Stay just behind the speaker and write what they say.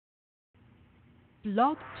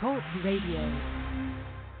Blog Talk Radio.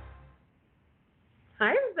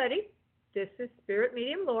 Hi, everybody. This is Spirit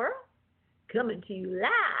Medium Laura coming to you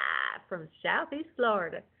live from Southeast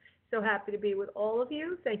Florida. So happy to be with all of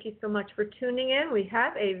you. Thank you so much for tuning in. We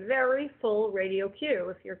have a very full radio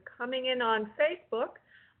queue. If you're coming in on Facebook,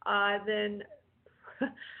 then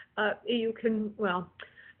you can,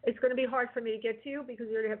 it's going to be hard for me to get to you because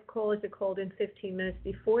we already have callers that called in 15 minutes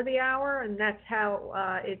before the hour, and that's how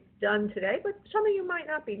it's done today. But some of you might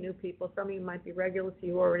not be new people. Some of you might be regulars, so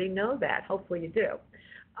you already know that. Hopefully you do.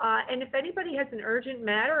 And if anybody has an urgent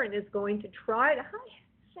matter and is going to try to, hi,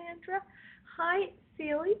 Sandra. Hi,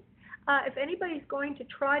 Celie. If anybody's going to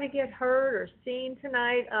try to get heard or seen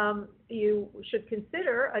tonight, you should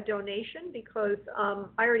consider a donation because I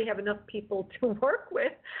already have enough people to work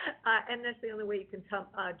with, and that's the only way you can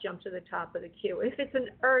jump to the top of the queue. If it's an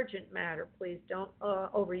urgent matter, please don't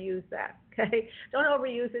overuse that, okay? Don't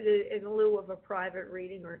overuse it in lieu of a private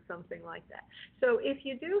reading or something like that. So if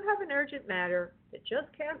you do have an urgent matter that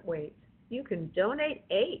just can't wait, you can donate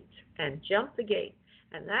 8 and jump the gate.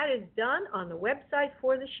 And that is done on the website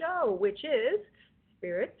for the show, which is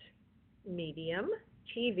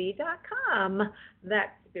spiritmediumtv.com.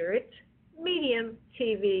 That's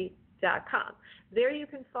spiritmediumtv.com. There you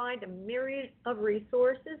can find a myriad of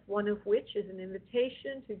resources, one of which is an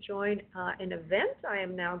invitation to join an event I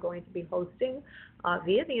am now going to be hosting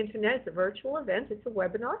via the internet. It's a virtual event. It's a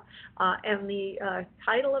webinar. And the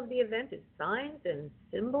title of the event is Signs and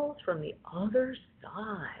Symbols from the Other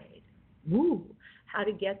Side. Ooh. How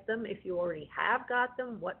to get them if you already have got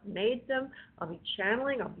them, what made them. I'll be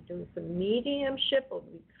channeling, I'll be doing some mediumship, I'll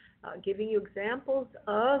be giving you examples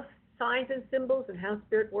of signs and symbols and how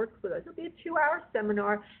Spirit works with us. It'll be a 2-hour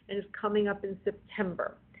seminar and it's coming up in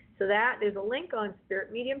September. So there's a link on Spirit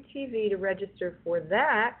Medium TV to register for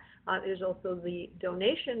that. There's also the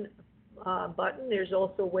donation button. There's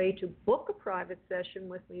also a way to book a private session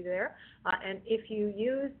with me there. And if you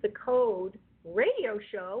use the code radio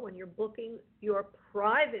show when you're booking your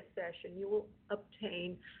private session, you will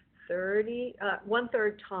obtain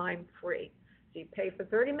 1/3 time free. So you pay for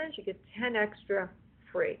 30 minutes, you get 10 extra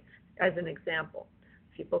free, as an example.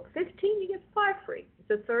 If you book 15, you get 5 free.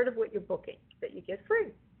 It's a third of what you're booking that you get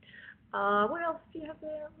free. What else do you have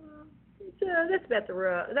there?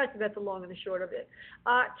 That's about the long and the short of it.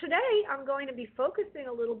 Today, I'm going to be focusing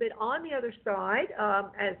a little bit on the other side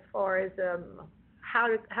as far as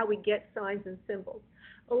how we get signs and symbols.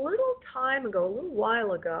 A little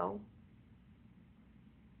while ago,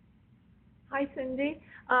 hi Cindy,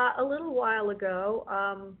 a little while ago,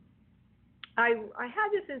 I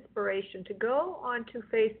had this inspiration to go onto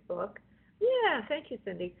Facebook. Yeah, thank you,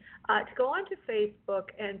 Cindy. To go onto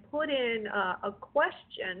Facebook and put in a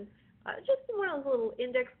question, just one of those little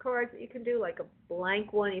index cards that you can do, like a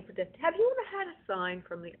blank one. You put, have you ever had a sign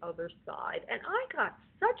from the other side? And I got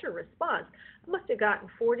such a response. I must have gotten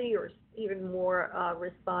 40 or even more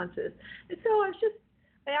responses. And so I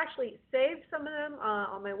actually saved some of them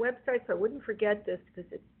on my website so I wouldn't forget this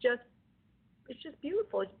because it's just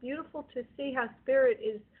beautiful. It's beautiful to see how Spirit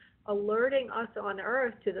is alerting us on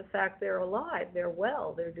Earth to the fact they're alive, they're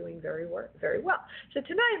well, they're doing very well. So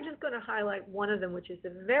tonight I'm just going to highlight one of them, which is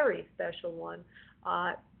a very special one.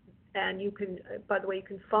 And you can, by the way, you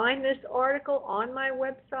can find this article on my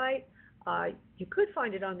website. You could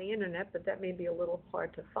find it on the internet, but that may be a little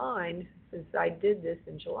hard to find since I did this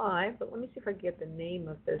in July. But let me see if I can get the name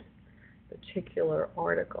of this particular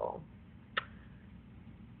article.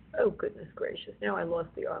 Oh, goodness gracious. Now I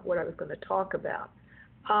lost what I was going to talk about.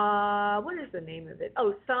 What is the name of it?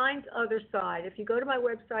 Oh, Signs Other Side. If you go to my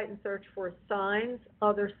website and search for Signs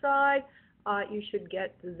Other Side, you should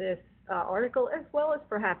get this article as well as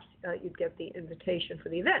perhaps you'd get the invitation for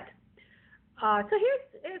the event. So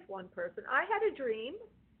here's one person. I had a dream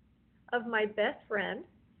of my best friend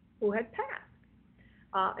who had passed.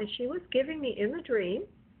 And she was giving me in the dream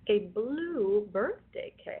a blue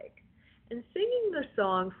birthday cake and singing the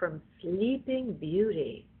song from Sleeping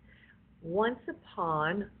Beauty. Once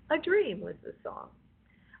Upon a Dream was the song.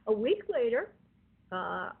 A week later,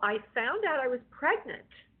 I found out I was pregnant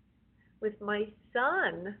with my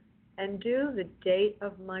son and due the date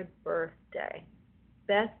of my birthday.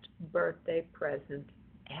 Best birthday present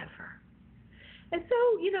ever. And so,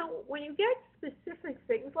 when you get specific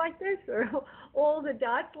things like this, or all the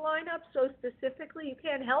dots line up so specifically, you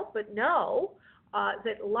can't help but know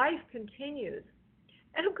that life continues.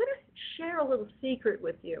 And I'm going to share a little secret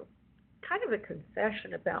with you. Kind of a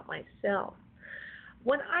confession about myself.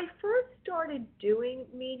 When I first started doing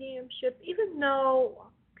mediumship, even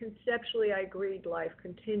though conceptually I agreed life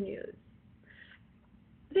continues,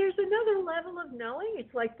 there's another level of knowing.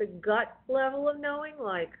 It's like the gut level of knowing,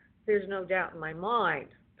 like there's no doubt in my mind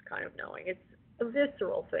kind of knowing. It's a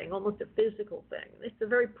visceral thing, almost a physical thing. It's a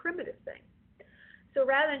very primitive thing. So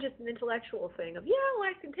rather than just an intellectual thing of, yeah,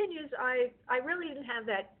 life continues, I really didn't have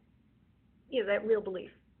that, that real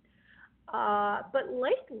belief. But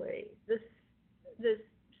lately, the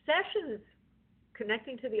sessions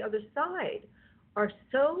connecting to the other side are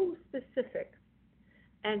so specific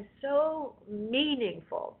and so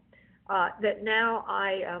meaningful that now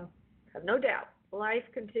I have no doubt life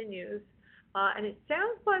continues. And it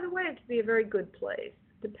sounds, by the way, to be a very good place,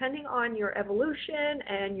 depending on your evolution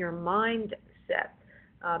and your mindset.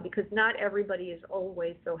 Because not everybody is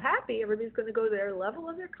always so happy. Everybody's going to go to their level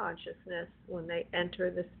of their consciousness when they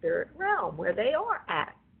enter the spirit realm, where they are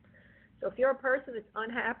at. So if you're a person that's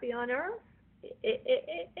unhappy on earth,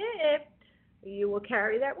 you will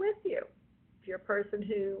carry that with you. If you're a person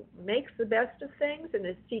who makes the best of things and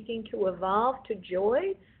is seeking to evolve to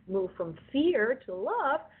joy, move from fear to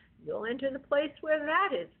love, you'll enter the place where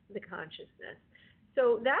that is the consciousness.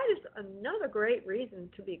 So that is another great reason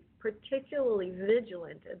to be particularly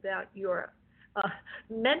vigilant about your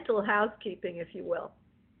mental housekeeping, if you will.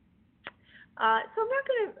 So I'm not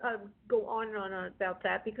going to go on and on about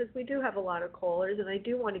that because we do have a lot of callers, and I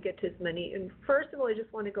do want to get to as many. And first of all, I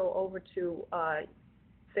just want to go over to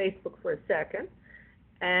Facebook for a second.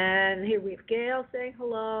 And here we have Gail saying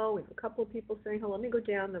hello. We have a couple of people saying hello. Let me go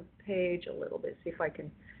down the page a little bit, see if I can.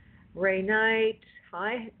 Ray Knight,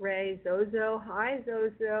 hi Ray. Zozo, hi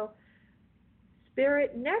Zozo.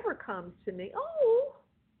 Spirit never comes to me.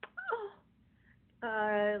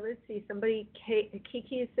 Let's see. Somebody,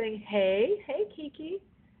 Kiki is saying hey Kiki.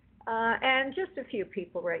 And just a few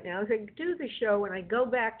people right now. As I do the show and I go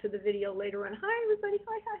back to the video later on, hi everybody,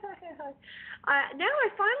 hi. Now I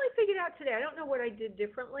finally figured out today, I don't know what I did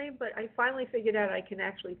differently, but I finally figured out I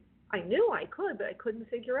knew I could, but I couldn't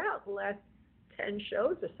figure out the last 10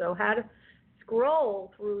 shows or so how to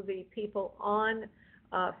scroll through the people on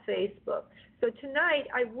Facebook. So tonight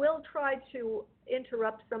I will try to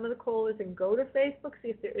interrupt some of the callers and go to Facebook, see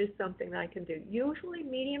if there is something that I can do. Usually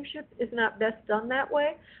mediumship is not best done that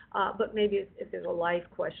way, but maybe if there's a life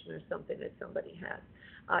question or something that somebody has.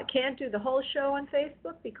 I can't do the whole show on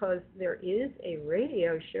Facebook because there is a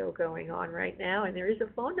radio show going on right now, and there is a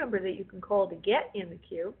phone number that you can call to get in the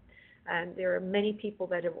queue, and there are many people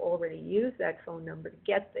that have already used that phone number to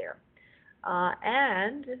get there.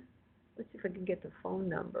 And let's see if I can get the phone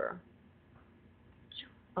number.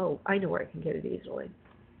 Oh, I know where I can get it easily.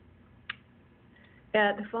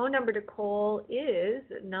 The phone number to call is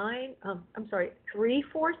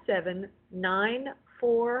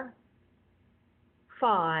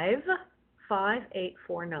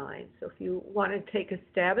 347-945-5849. So if you want to take a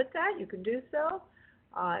stab at that, you can do so.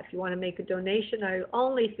 If you want to make a donation, I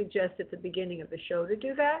only suggest at the beginning of the show to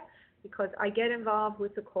do that because I get involved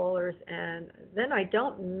with the callers and then I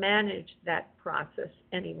don't manage that process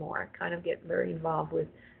anymore. I kind of get very involved with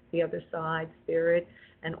the other side, spirit,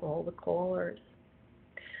 and all the callers.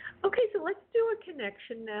 Okay, so let's do a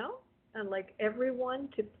connection now. I'd like everyone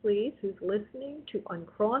to please, who's listening, to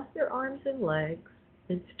uncross their arms and legs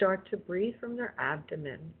and start to breathe from their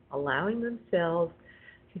abdomen, allowing themselves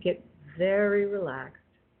to get very relaxed,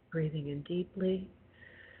 breathing in deeply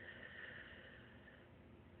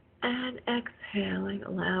and exhaling,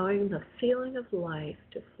 allowing the feeling of life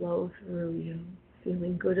to flow through you,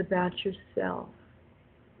 feeling good about yourself,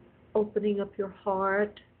 opening up your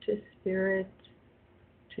heart to spirit,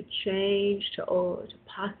 to change, to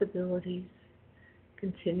possibilities,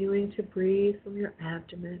 continuing to breathe from your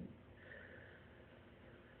abdomen.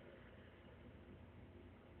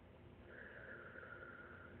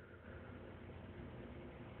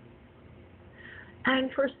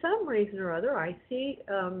 And for some reason or other, I see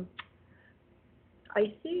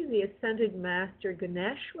the Ascended Master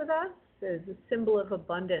Ganesh with us as a symbol of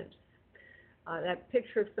abundance. That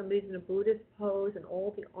picture of somebody's in a Buddhist pose and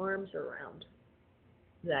all the arms around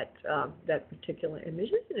that particular image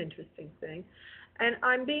is an interesting thing. And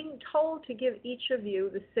I'm being told to give each of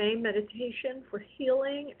you the same meditation for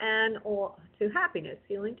healing or to happiness,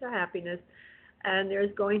 healing to happiness. And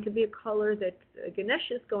there's going to be a color that Ganesh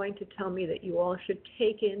is going to tell me that you all should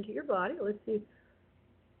take into your body. Let's see.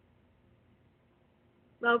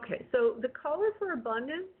 Okay, so the color for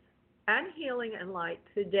abundance and healing and light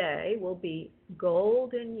today will be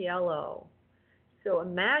golden yellow. So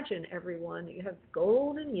imagine, everyone, that you have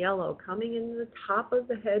golden yellow coming in the top of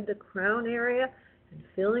the head, the crown area, and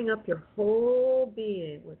filling up your whole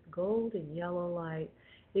being with golden yellow light.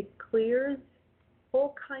 It clears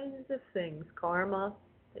all kinds of things, karma,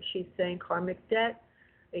 as she's saying, karmic debt,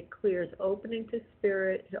 It clears opening to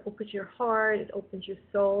spirit. It opens your heart. It opens your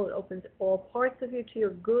soul. It opens all parts of you to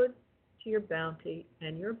your good, to your bounty,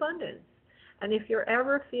 and your abundance. And if you're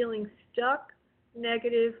ever feeling stuck,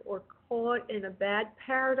 negative, or caught in a bad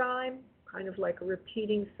paradigm, kind of like a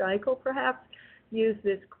repeating cycle perhaps, use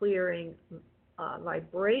this clearing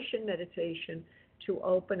vibration meditation to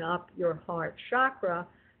open up your heart chakra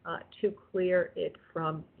to clear it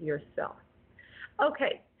from yourself.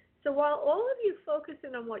 Okay, so while all of you focus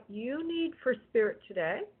in on what you need for spirit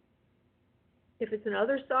today, if it's an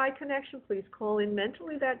other side connection, please call in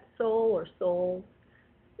mentally that soul or souls.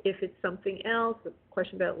 If it's something else, a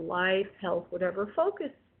question about life, health, whatever, focus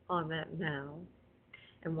on that now.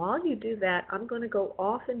 And while you do that, I'm going to go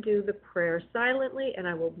off and do the prayer silently, and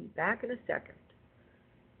I will be back in a second.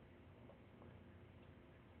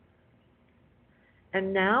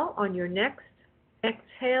 And now, on your next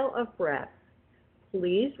exhale of breath,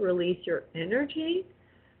 please release your energy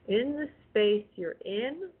in the space you're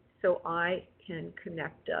in so I can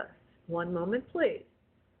connect us. One moment, please.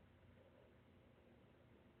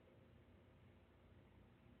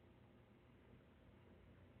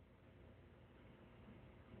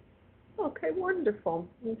 Okay, wonderful.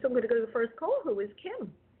 And so I'm going to go to the first call, who is Kim.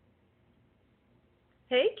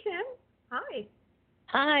 Hey, Kim. Hi.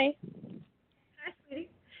 Hi. Hi, sweetie.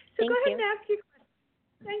 So go ahead and ask your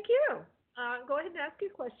question. Thank you. Go ahead and ask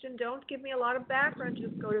your question. Don't give me a lot of background.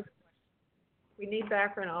 Just go to the question. If we need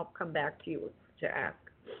background, I'll come back to you to ask.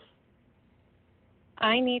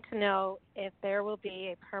 I need to know if there will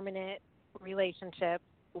be a permanent relationship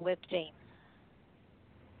with James.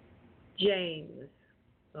 James.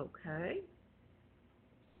 Okay.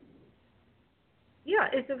 Yeah,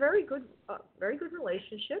 it's a very good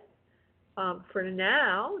relationship. For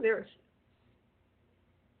now, there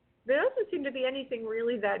doesn't seem to be anything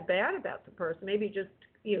really that bad about the person. Maybe just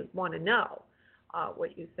you want to know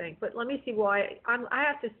what you think. But let me see why. I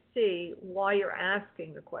have to see why you're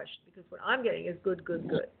asking the question, because what I'm getting is good.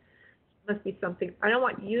 Must be something. I don't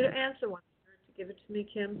want you to answer. I want you to give it to me,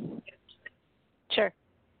 Kim. Sure.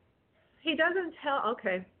 He doesn't tell.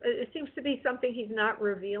 Okay, it seems to be something he's not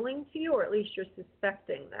revealing to you, or at least you're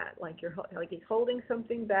suspecting that, like he's holding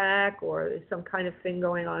something back, or there's some kind of thing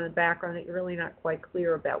going on in the background that you're really not quite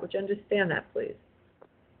clear about. Would you understand that, please?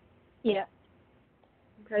 Yeah.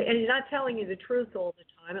 Okay, and he's not telling you the truth all the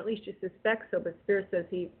time. At least you suspect so, but Spirit says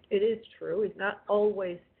it is true. He's not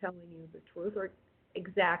always telling you the truth or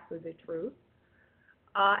exactly the truth.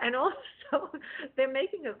 And also, they're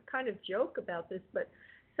making a kind of joke about this, but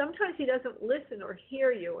sometimes he doesn't listen or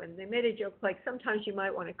hear you, and they made a joke like sometimes you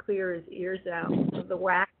might want to clear his ears out of the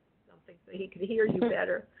wax or something so he could hear you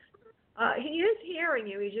better. He is hearing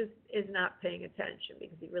you, he just is not paying attention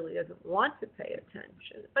because he really doesn't want to pay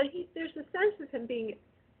attention. But there's a sense of him being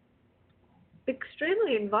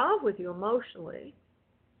extremely involved with you emotionally,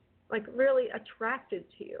 like really attracted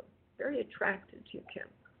to you, very attracted to you, Kim.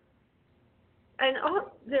 And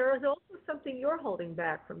there is also something you're holding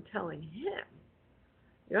back from telling him.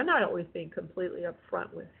 You're not always being completely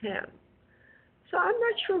upfront with him. So I'm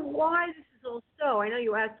not sure why this is all so. I know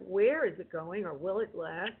you asked where is it going or will it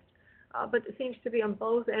last, but it seems to be on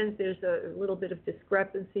both ends there's a little bit of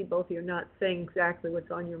discrepancy. Both of you are not saying exactly what's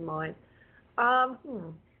on your mind. I'm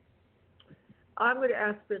going to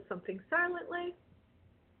ask for something silently.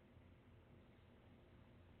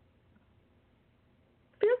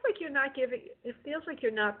 It feels like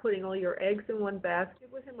you're not putting all your eggs in one basket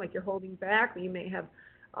with him, like you're holding back, or you may have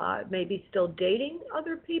maybe still dating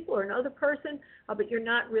other people or another person, but you're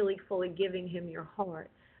not really fully giving him your heart.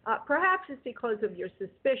 Perhaps it's because of your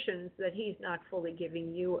suspicions that he's not fully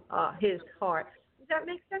giving you his heart. Does that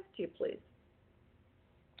make sense to you, please?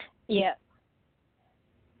 Yeah.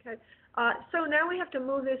 Okay. So now we have to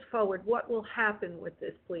move this forward. What will happen with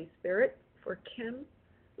this, please, Spirit, for Kim?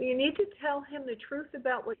 You need to tell him the truth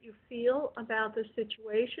about what you feel about the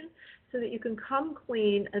situation so that you can come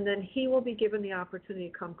clean, and then he will be given the opportunity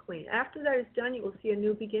to come clean. After that is done, you will see a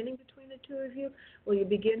new beginning between the two of you, where you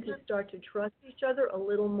begin to start to trust each other a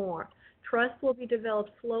little more. Trust will be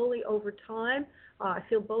developed slowly over time. I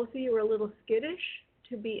feel both of you are a little skittish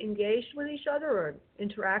to be engaged with each other or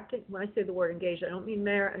interacting. When I say the word engaged, I don't mean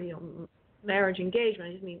marriage engagement.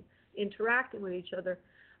 I just mean interacting with each other.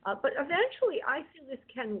 But eventually, I feel this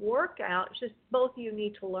can work out. It's just both of you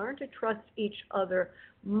need to learn to trust each other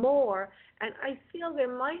more. And I feel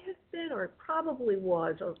there might have been, or probably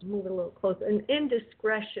was, I'll move it a little closer, an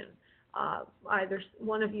indiscretion. Either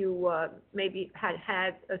one of you maybe had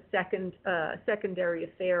a secondary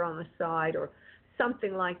affair on the side or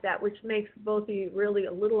something like that, which makes both of you really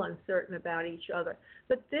a little uncertain about each other.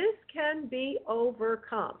 But this can be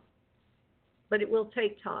overcome. but it will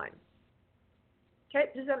take time. Okay,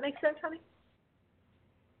 does that make sense, honey?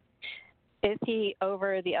 Is he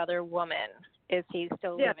over the other woman? Is he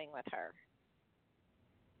still living with her?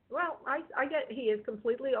 Well, I get he is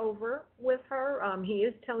completely over with her. He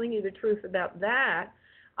is telling you the truth about that.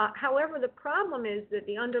 However, the problem is that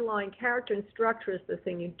the underlying character and structure is the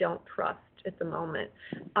thing you don't trust at the moment.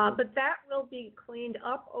 But that will be cleaned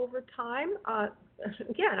up over time.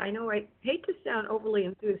 Again, I know I hate to sound overly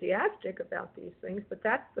enthusiastic about these things, but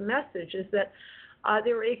that's the message, is that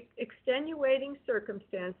there were extenuating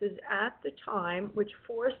circumstances at the time which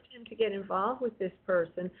forced him to get involved with this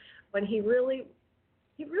person when he really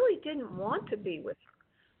didn't want to be with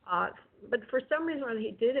her. But for some reason,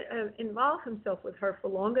 he did involve himself with her for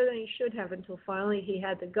longer than he should have, until finally he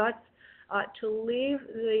had the guts to leave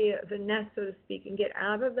the nest, so to speak, and get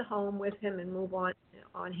out of the home with him and move on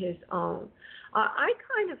his own. I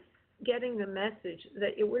kind of getting the message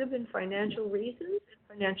that it would have been financial reasons,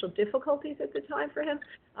 financial difficulties at the time for him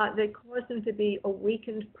that caused him to be a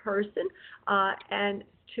weakened person and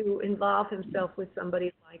to involve himself with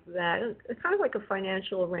somebody like that. It's kind of like a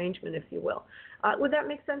financial arrangement, if you will. Would that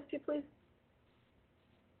make sense to you, please?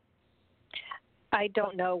 I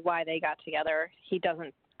don't know why they got together.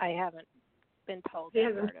 I haven't been told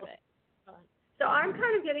that part of it. So I'm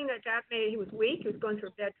kind of getting that he was weak. He was going through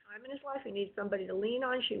a bad time in his life. He needed somebody to lean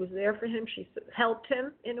on. She was there for him. She helped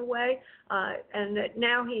him in a way. And that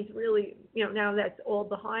now he's really, now that's all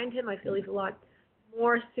behind him. I feel he's a lot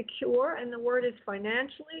more secure. And the word is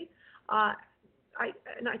financially. I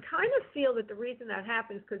kind of feel that the reason that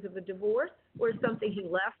happens because of a divorce or something he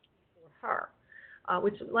left for her.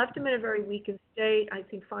 Which left him in a very weakened state. I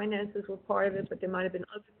think finances were part of it, but there might have been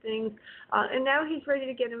other things. And now he's ready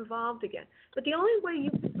to get involved again. But the only way you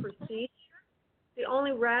can proceed, the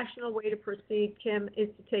only rational way to proceed, Kim, is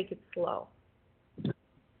to take it slow.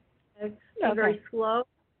 Okay? Be very slow,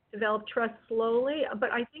 develop trust slowly.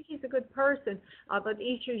 But I think he's a good person. But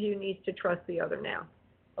each of you needs to trust the other now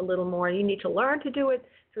a little more. You need to learn to do it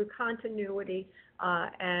through continuity.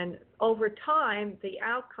 And over time, the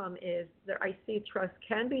outcome is that I see trust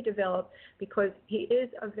can be developed because he is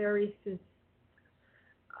a very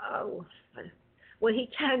he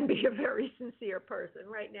can be a very sincere person.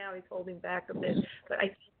 Right now, he's holding back a bit, but I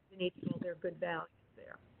think we need to know there are good values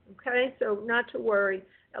there. Okay, so not to worry,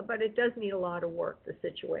 but it does need a lot of work, the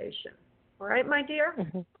situation. All right, my dear?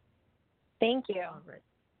 Mm-hmm. Thank you. All right.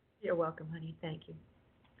 You're welcome, honey. Thank you.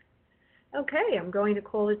 Okay, I'm going to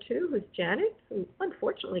call her too, who's Janet, who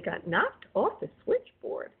unfortunately got knocked off the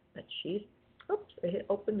switchboard. But I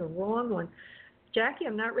opened the wrong one. Jackie,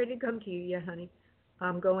 I'm not ready to come to you yet, honey.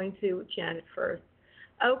 I'm going to Janet first.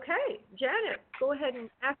 Okay, Janet, go ahead and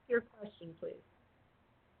ask your question, please.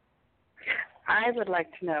 I would like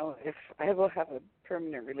to know if I will have a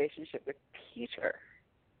permanent relationship with Peter.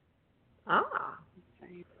 Question.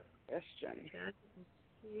 Janet and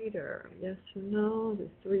Peter, yes or no? The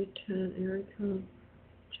 310 area code.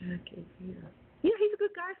 Jackie, Peter. Yeah, he's a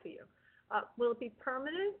good guy for you. Will it be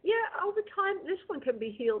permanent? Yeah, over time, this one can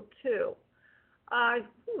be healed too.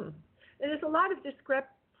 There's a lot of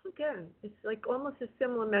discrepancy. Again, it's like almost a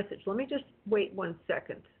similar message. Let me just wait 1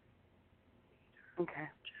 second. Okay.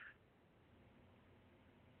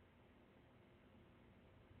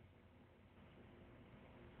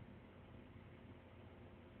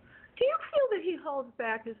 Do you feel that he holds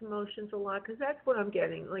back his emotions a lot? Because that's what I'm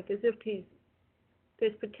getting, like as if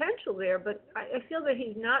there's potential there, but I feel that he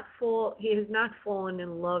has not fallen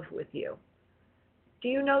in love with you. Do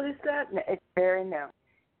you notice that? No, it's very new.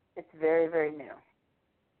 It's very, very new.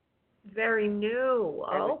 Very new.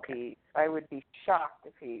 Okay. I would be shocked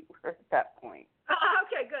if he were at that point.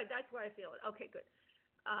 Okay, good. That's why I feel it. Okay, good.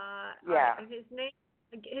 Yeah. And his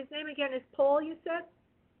name again is Paul, you said?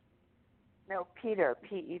 No, Peter,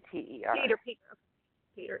 P-E-T-E-R.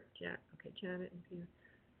 Peter, Janet and Peter.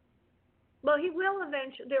 Well, he will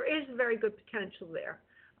eventually. There is very good potential there.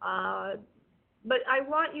 But I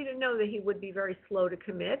want you to know that he would be very slow to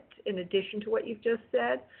commit, in addition to what you've just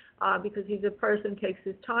said, because he's a person who takes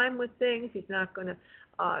his time with things. He's not going to.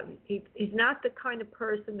 He's not the kind of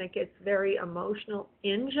person that gets very emotional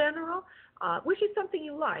in general, which is something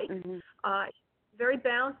you like. Mm-hmm. Very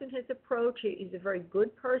balanced in his approach. He's a very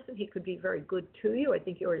good person. He could be very good to you. I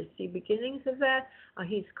think you already see beginnings of that.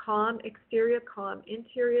 He's calm exterior, calm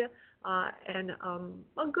interior, and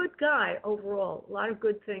a good guy overall. A lot of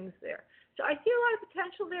good things there. So I see a lot of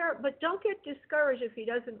potential there, but don't get discouraged if he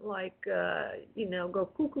doesn't go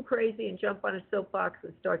cuckoo crazy and jump on a soapbox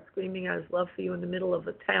and start screaming out his love for you in the middle of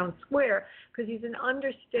a town square, because he's an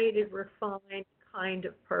understated, refined kind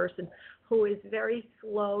of person who is very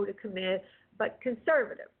slow to commit, but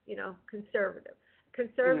conservative, conservative.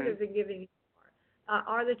 Conservative in giving you more.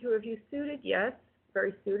 Are the two of you suited? Yes,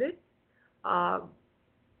 very suited. I'm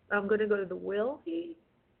going to go to the will.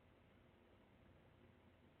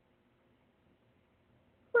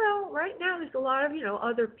 Well, right now there's a lot of,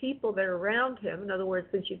 other people that are around him. In other words,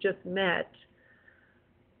 since you just met,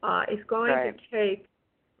 it's going to take,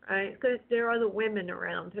 right, because there are other women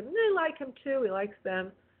around him. And they like him too. He likes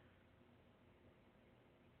them.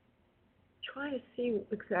 Trying to see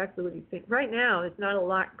exactly what you think. Right now, there's not a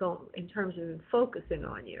lot going in terms of him focusing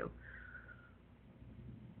on you.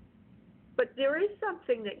 But there is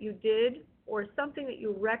something that you did or something that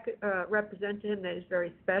you represent to him that is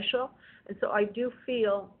very special. And so I do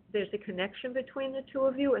feel there's a connection between the two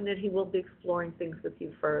of you and that he will be exploring things with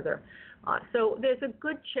you further. So there's a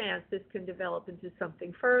good chance this can develop into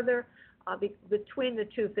something further between the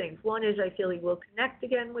two things. One is I feel he will connect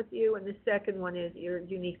again with you, and the second one is you're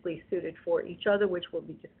uniquely suited for each other, which will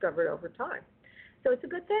be discovered over time. So it's a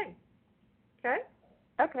good thing. Okay?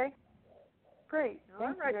 Okay. Great. All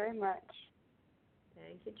Thank right. you very much.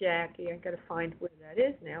 Thank you, Jackie. I've got to find where that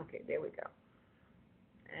is now. Okay, there we go.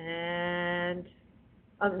 And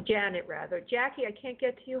Janet, rather. Jackie, I can't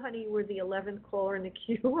get to you, honey. You were the 11th caller in the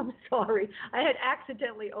queue. I'm sorry. I had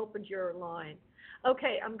accidentally opened your line.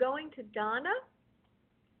 Okay, I'm going to Donna.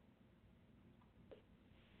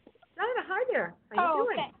 Donna, hi there. How you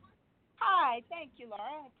doing? Okay. Hi, thank you, Laura.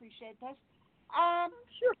 I appreciate this.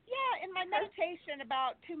 Sure. Yeah, in my meditation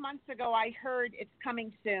about 2 months ago, I heard it's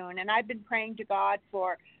coming soon, and I've been praying to God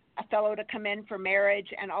for a fellow to come in for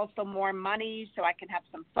marriage and also more money so I can have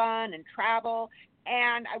some fun and travel.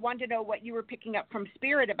 And I wanted to know what you were picking up from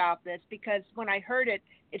Spirit about this, because when I heard it,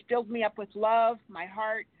 it filled me up with love, my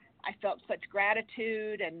heart. I felt such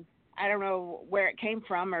gratitude, and I don't know where it came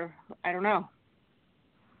from, or I don't know.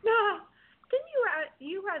 No, didn't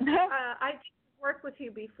you had I worked with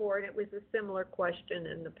you before, and it was a similar question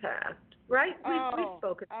in the past, right? We've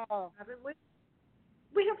spoken, haven't we?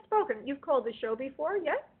 We have spoken. You've called the show before,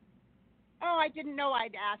 yes? Oh, I didn't know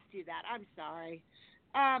I'd asked you that. I'm sorry.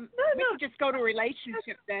 We could just go to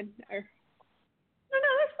relationship then. Or... No,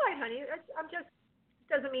 that's fine, honey. I'm just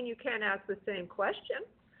doesn't mean you can't ask the same question.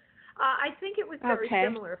 I think it was very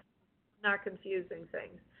similar, not confusing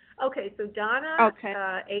things. Okay, so Donna,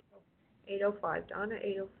 805. Donna,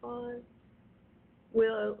 805.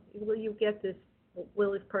 Will you get this?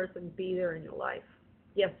 Will this person be there in your life?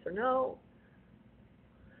 Yes or no?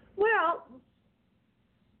 Well,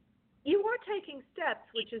 you are taking steps,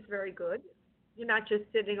 which is very good. You're not just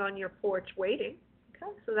sitting on your porch waiting.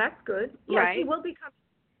 Okay, so that's good. Yes, right. He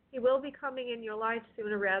will be coming in your life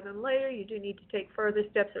sooner rather than later. You do need to take further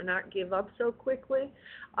steps or not give up so quickly.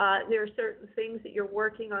 There are certain things that you're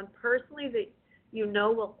working on personally that you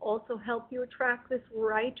know will also help you attract this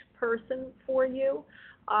right person for you.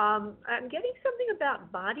 I'm getting something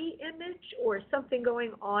about body image or something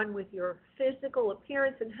going on with your physical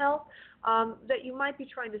appearance and health that you might be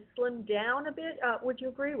trying to slim down a bit. Would you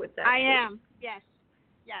agree with that? I am. Yes,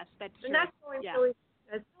 that's true. And that's going really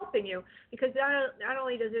that's helping you, because not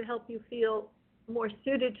only does it help you feel more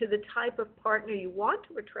suited to the type of partner you want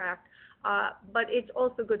to attract, but it's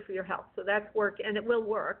also good for your health. So that's work, and it will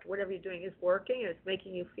work. Whatever you're doing is working, and it's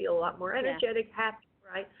making you feel a lot more energetic, happy,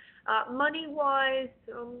 right? Money-wise,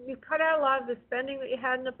 you've cut out a lot of the spending that you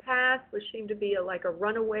had in the past, which seemed to be like a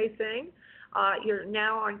runaway thing. You're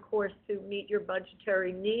now on course to meet your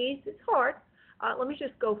budgetary needs. It's hard. Let me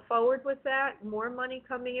just go forward with that. More money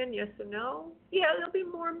coming in, yes or no? Yeah, there'll be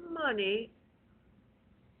more money.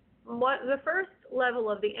 The first level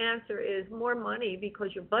of the answer is more money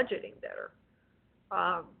because you're budgeting better.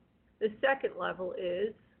 The second level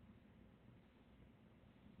is,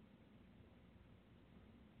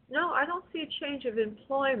 no, I don't see a change of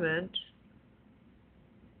employment.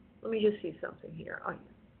 Let me just see something here.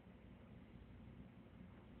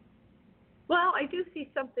 Well, I do see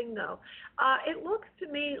something, though. It looks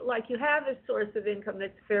to me like you have a source of income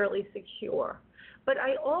that's fairly secure. But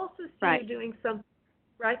I also see you doing something,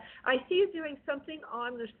 right? I see you doing something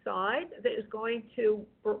on the side that is going to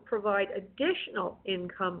provide additional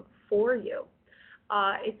income for you.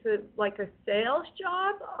 It's like a sales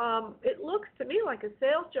job. It looks to me like a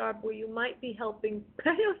sales job where you might be helping. I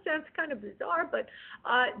know it sounds kind of bizarre, but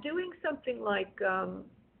doing something like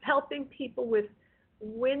helping people with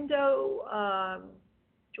window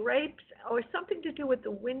drapes or something to do with the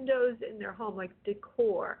windows in their home, like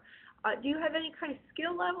decor. Do you have any kind of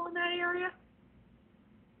skill level in that area?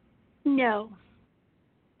 No.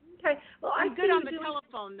 Okay. Well, I'm see good you on the doing-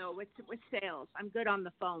 telephone though with sales. I'm good on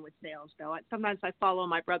the phone with sales though. Sometimes I follow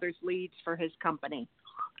my brother's leads for his company,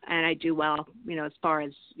 and I do well. As far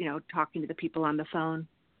as talking to the people on the phone.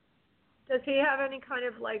 Does he have any kind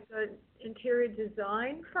of like an interior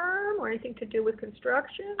design firm or anything to do with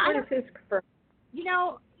construction? What is his firm?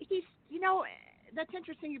 He's that's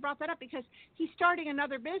interesting you brought that up because he's starting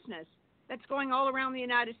another business that's going all around the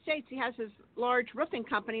United States. He has his large roofing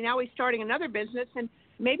company. Now he's starting another business, and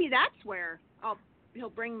maybe that's where he'll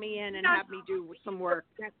bring me in and have me do some work.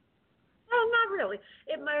 Well, not really.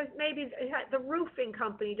 Maybe the roofing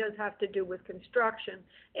company does have to do with construction.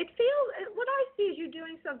 It feels, what I see is you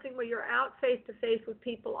doing something where you're out face to face with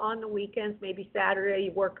people on the weekends, maybe Saturday,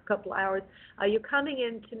 you work a couple hours. You're coming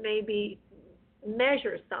in to maybe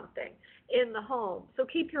measure something in the home. So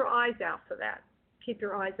keep your eyes out for that.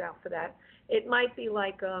 It might be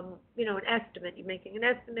like, an estimate. You're making an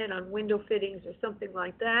estimate on window fittings or something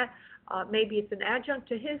like that. Maybe it's an adjunct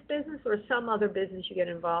to his business or some other business you get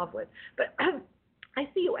involved with. But I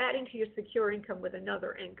see you adding to your secure income with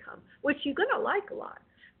another income, which you're going to like a lot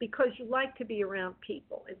because you like to be around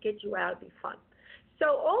people. It gets you out, it'd be fun. So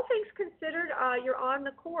all things considered, you're on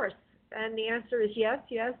the course. And the answer is yes,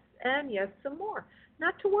 yes, and yes, some more.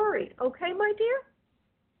 Not to worry. Okay, my dear?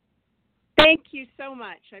 Thank you so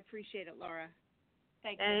much. I appreciate it, Laura.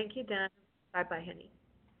 Thank you, Dana. Bye-bye, honey.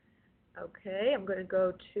 Okay, I'm going to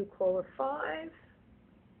go to caller 5.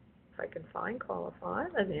 If I can find caller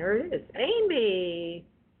 5. And there it is. Amy.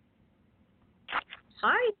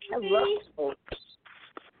 Hi, Amy. Hello.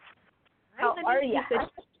 How are you?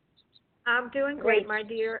 I'm doing great, my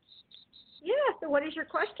dear. Yeah, so what is your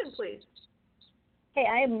question, please? Hey,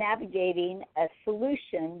 I am navigating a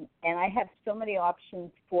solution, and I have so many options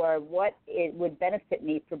for what it would benefit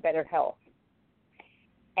me for better health.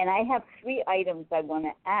 And I have 3 items I want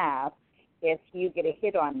to ask if you get a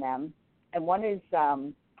hit on them. And one is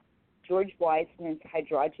George Wiseman's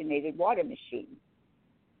hydrogenated water machine.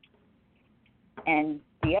 And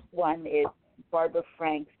the other one is Barbara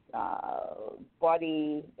Frank's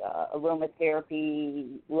body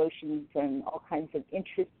aromatherapy lotions and all kinds of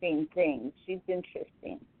interesting things. She's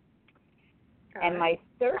interesting. And my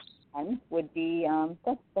third one would be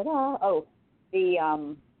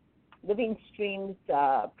the Living Streams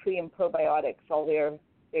pre and probiotics, all their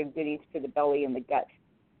goodies for the belly and the gut.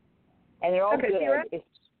 And they're all good.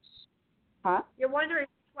 You're wondering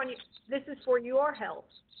which one this is for your health.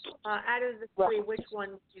 Out of the 3, which one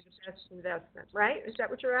would be the best investment, right? Is that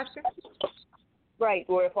what you're asking? Right,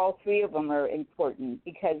 or if all 3 of them are important,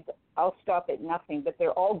 because I'll stop at nothing, but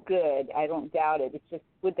they're all good. I don't doubt it. It's just,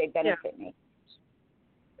 would they benefit me?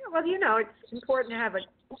 Yeah, well, it's important to have a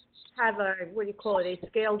what do you call it, a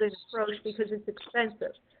scaled-in approach because it's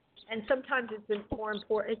expensive. And sometimes it's more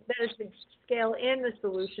important, it's better to scale in the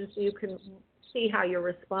solution so you can see how you're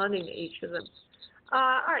responding to each of them. All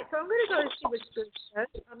right, so I'm going to go and see what's good.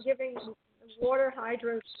 I'm giving water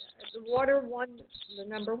one, the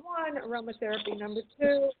number 1, aromatherapy number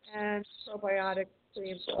 2, and probiotic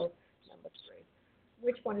 3 and pro number 3.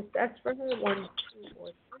 Which one is best for her? 1, 2,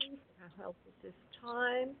 or 3? How help at this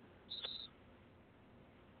time?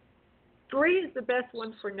 3 is the best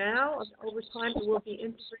one for now. Over time, it will be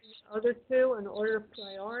integrating the other 2 in order of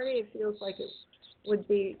priority. It feels like it would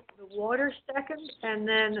be the water second, and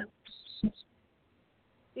then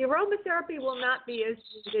the aromatherapy will not be as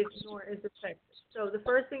needed nor as effective. So the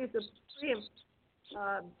first thing is the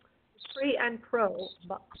pre and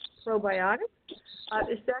probiotics.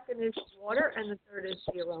 The second is water, and the third is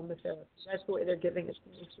the aromatherapy. That's the way they're giving it to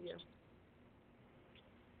me for you.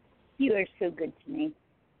 You are so good to me.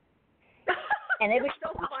 And it was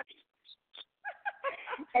so funny.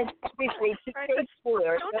 And obviously, to take for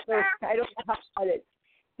I don't know how to put it.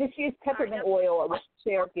 Just use peppermint oil with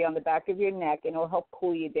therapy on the back of your neck, and it'll help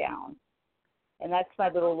cool you down. And that's my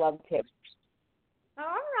little love tip. All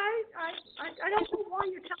right. I don't know why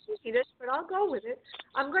you're telling me this, but I'll go with it.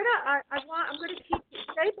 I'm gonna keep you.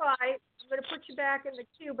 Stay by. I'm gonna put you back in the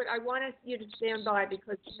queue, but I wanted you to stand by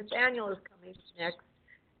because Nathaniel is coming next,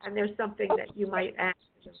 and there's something that you might ask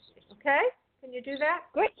him. Okay? Can you do that?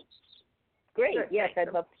 Great. Good. Yes,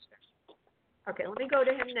 I'd love to. Okay, let me go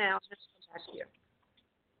to him now, and then I'll come back to you.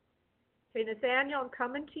 Okay, Nathaniel, I'm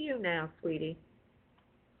coming to you now, sweetie.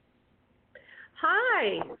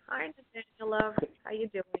 Hi, Nathaniel, love. How you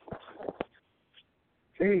doing?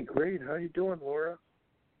 Hey, great. How you doing, Laura?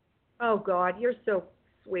 Oh God, you're so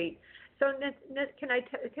sweet. So, can I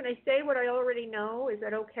say what I already know? Is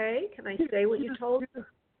that okay? Can I say what you told me?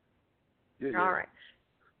 Yeah. All right.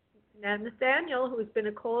 Now, Nathaniel, who's been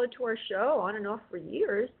a caller to our show on and off for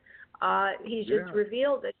years, he's just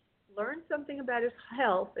revealed that learned something about his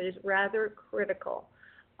health that is rather critical.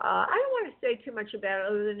 I don't want to say too much about it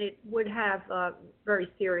other than it would have a very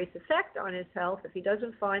serious effect on his health if he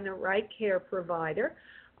doesn't find the right care provider.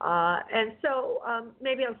 And so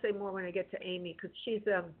maybe I'll say more when I get to Amy because she's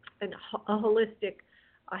a holistic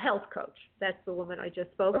health coach. That's the woman I just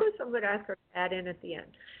spoke with, so I'm going to ask her to add in at the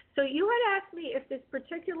end. So you had asked me if this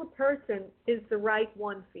particular person is the right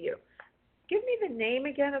one for you. Give me the name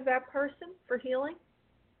again of that person for healing.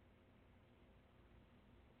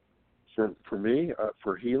 For me,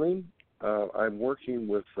 for healing, I'm working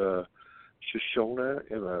with Shoshona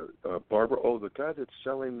and Barbara. Oh, the guy that's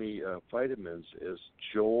selling me vitamins is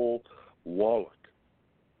Joel Wallach.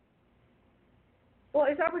 Well,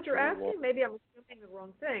 is that what you're Joel asking? Wallach. Maybe I'm assuming the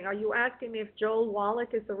wrong thing. Are you asking me if Joel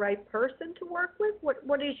Wallach is the right person to work with?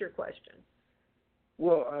 What is your question?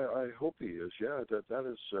 Well, I hope he is. Yeah, that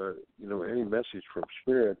is any message from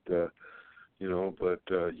Spirit. But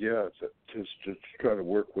just try to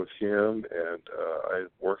work with him, and I'm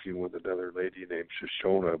working with another lady named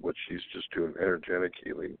Shoshona, but she's just doing energetic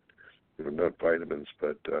healing, not vitamins,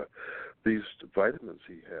 but these vitamins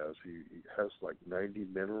he has like 90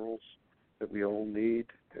 minerals that we all need,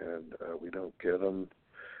 and we don't get them,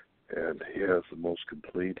 and he has the most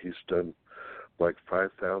complete. He's done like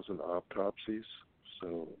 5,000 autopsies,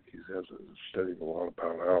 so he has studied a lot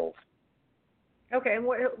about health. Okay, and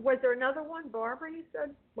was there another one? Barbara, you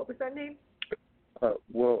said? What was that name?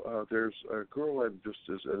 There's a girl is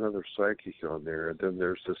another psychic on there, and then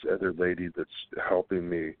there's this other lady that's helping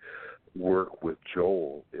me work with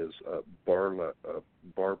Joel, is Barbara,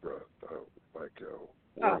 Warwick.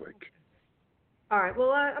 Okay. All right,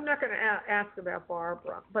 well, I'm not going to ask about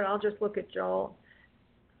Barbara, but I'll just look at Joel.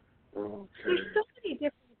 Okay.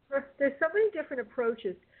 There's so many different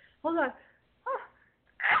approaches. Hold on. Oh,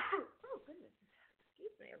 goodness.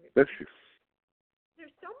 Excuse me, everybody. That's you.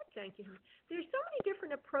 Thank you. There's so many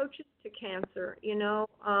different approaches to cancer.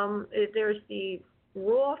 There's the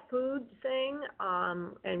raw food thing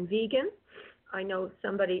and vegan. I know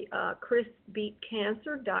somebody,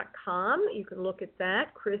 chrisbeatcancer.com. You can look at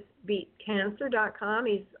that, chrisbeatcancer.com.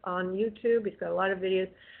 He's on YouTube. He's got a lot of videos.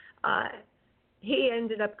 He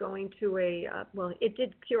ended up going to it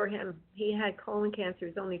did cure him. He had colon cancer.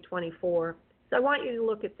 He's only 24. So I want you to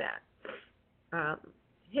look at that.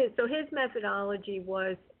 His methodology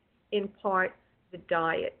was, in part, the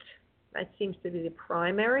diet. That seems to be the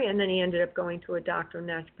primary. And then he ended up going to a doctor of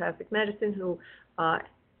naturopathic medicine who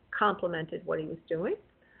complemented what he was doing.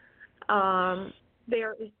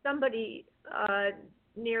 There is somebody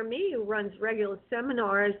near me who runs regular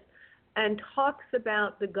seminars and talks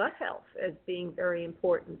about the gut health as being very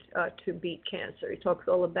important to beat cancer. He talks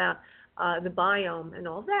all about the biome and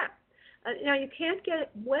all that. Now, you can't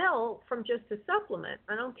get well from just a supplement.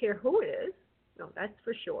 I don't care who it is. No, that's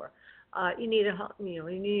for sure. You need a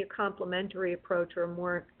complementary approach or a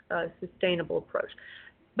more sustainable approach.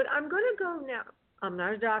 But I'm going to go now. I'm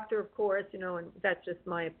not a doctor, of course, and that's just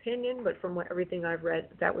my opinion. But from everything I've read,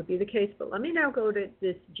 that would be the case. But let me now go to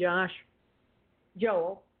this Joel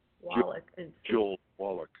Wallach. Joel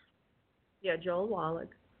Wallach. Yeah, Joel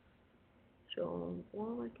Wallach. Joel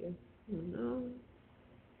Wallach is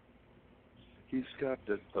He's got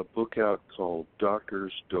a book out called Dead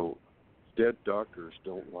Doctors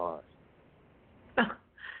Don't Lie.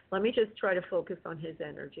 Let me just try to focus on his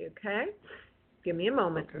energy, okay? Give me a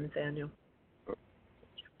moment, Okay. Nathaniel. Okay.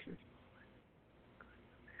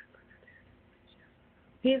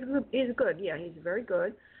 He's good. Yeah, he's very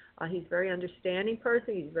good. He's a very understanding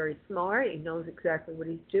person. He's very smart. He knows exactly what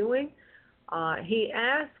he's doing. He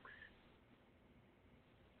asks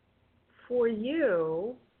for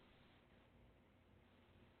you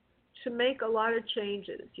to make a lot of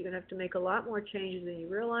changes. You're going to have to make a lot more changes than you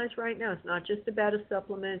realize right now. It's not just about a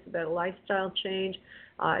supplement. It's about a lifestyle change.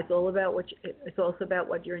 It's also about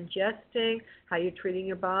what you're ingesting, how you're treating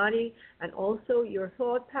your body, and also your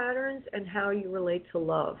thought patterns and how you relate to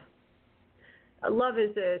love. Love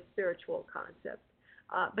is a spiritual concept,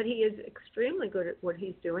 but he is extremely good at what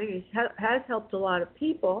he's doing. He has helped a lot of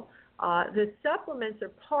people. The supplements are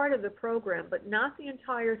part of the program, but not the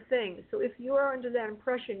entire thing. So if you are under that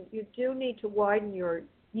impression, you do need to widen your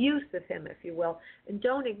use of him, if you will, and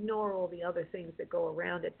don't ignore all the other things that go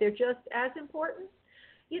around it. They're just as important.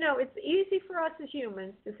 It's easy for us as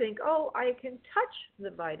humans to think, oh, I can touch the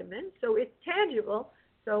vitamin, so it's tangible,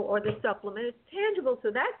 or the supplement, it's tangible, so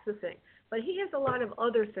that's the thing. But he has a lot of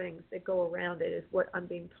other things that go around it, is what I'm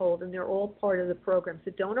being told, and they're all part of the program.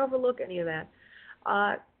 So don't overlook any of that.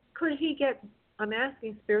 Could he get, I'm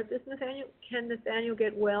asking Spirit this, Nathaniel, can Nathaniel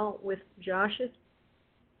get well with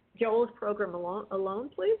Joel's program alone,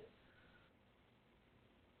 please?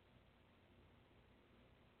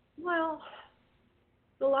 Well,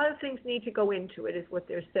 a lot of things need to go into it, is what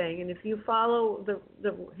they're saying. And if you follow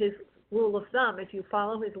his rule of thumb, if you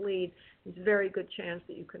follow his lead, there's a very good chance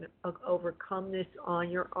that you can overcome this on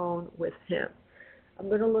your own with him. I'm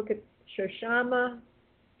going to look at Shoshana,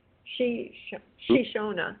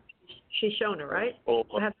 Shishona, right? Oh,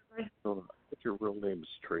 I have that right? no, I think your real name is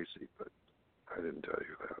Tracy, but I didn't tell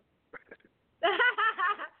you that.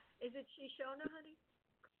 Is it Shishona, honey?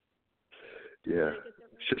 Yeah,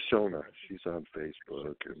 Shoshona. She's on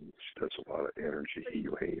Facebook, and she does a lot of energy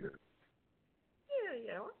healing.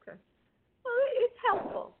 Yeah, okay. Well, it's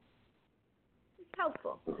helpful. It's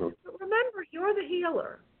helpful. Uh-huh. But remember, you're the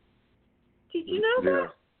healer. Did you know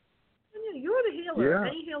that? Yeah, you're the healer. Yeah.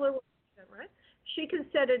 Any healer will do that, right? She can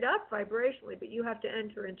set it up vibrationally, but you have to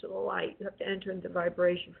enter into the light. You have to enter into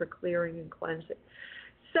vibration for clearing and cleansing.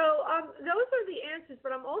 So those are the answers,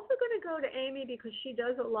 but I'm also going to go to Amy because she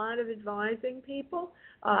does a lot of advising people,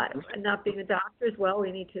 and not being a doctor as well.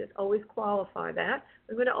 We need to always qualify that.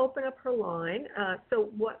 I'm going to open up her line. So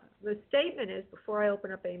what the statement is, before I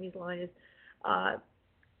open up Amy's line, is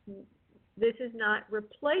this is not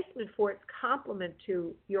replacement for, it's complement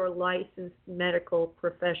to your licensed medical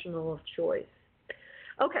professional of choice.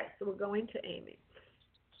 Okay, so we're going to Amy.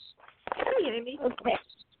 Hey, Amy. Okay.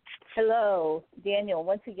 Hello, Daniel.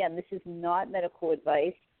 Once again, this is not medical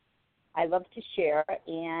advice. I love to share.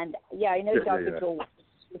 And, yeah, I know Dr. Joel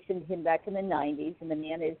listened to him back in the 90s, and the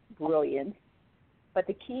man is brilliant. But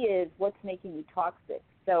the key is what's making you toxic.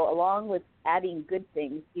 So along with adding good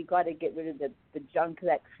things, you got to get rid of the junk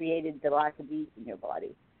that created the lack of these in your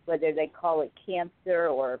body, whether they call it cancer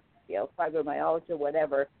or fibromyalgia,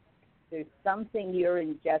 whatever. There's something you're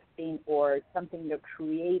ingesting or something you're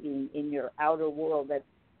creating in your outer world that's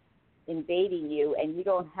invading you, and you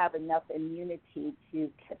don't have enough immunity to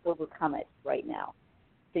overcome it right now.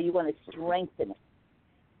 So you want to strengthen it.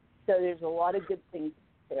 So there's a lot of good things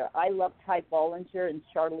there. I love Ty Bollinger and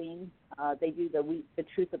Charlene. They do the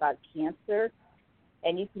Truth About Cancer,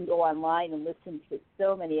 and you can go online and listen to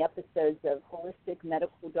so many episodes of holistic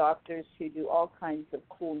medical doctors who do all kinds of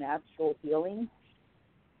cool natural healing.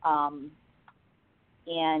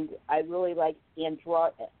 And I really like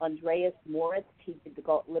Andreas Moritz. He did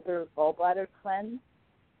the liver gallbladder cleanse,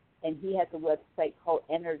 and he has a website called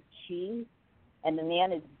Energy. And the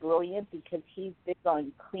man is brilliant because he's big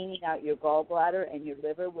on cleaning out your gallbladder and your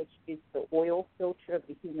liver, which is the oil filter of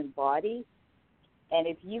the human body. And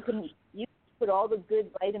if you can put all the good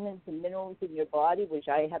vitamins and minerals in your body, which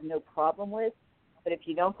I have no problem with, but if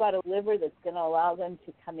you don't got a liver that's going to allow them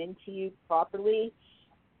to come into you properly,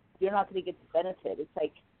 you're not going to get the benefit. It's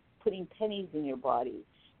like putting pennies in your body.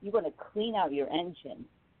 You want to clean out your engine,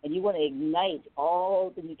 and you want to ignite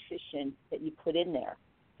all the nutrition that you put in there.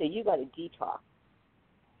 So you got to detox,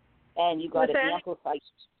 and you got to amplify.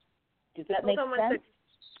 Does that make sense?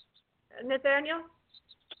 Nathaniel?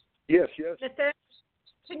 Yes. Nathaniel,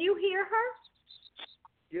 can you hear her?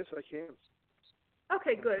 Yes, I can.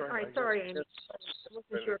 Okay, good. All right, sorry, Amy. I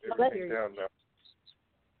wasn't sure if you could hear you.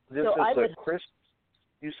 This is Chris.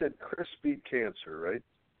 You said Chris beat cancer, right?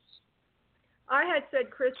 I had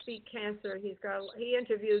said Chris beat cancer. He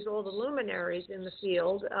interviews all the luminaries in the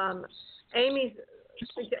field. Amy,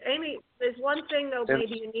 there's one thing though.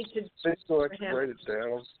 Maybe you need to. So I can write it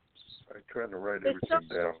down. I'm trying to write everything down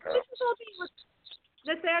now. This is all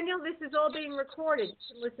Nathaniel, this is all being recorded. You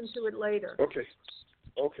can listen to it later. Okay.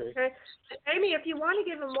 Amy, if you want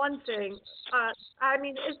to give him one thing,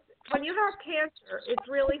 when you have cancer, it's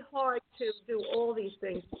really hard to do all these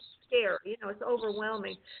things. It's scary, it's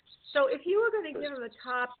overwhelming. So if you were going to give him the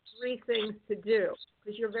top 3 things to do,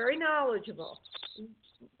 because you're very knowledgeable,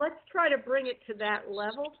 let's try to bring it to that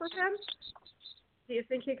level for him. Do you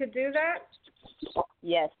think you could do that?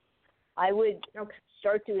 Yes. I would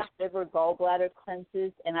start to liver gallbladder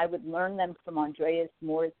cleanses, and I would learn them from Andreas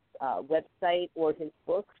Moritz' website or his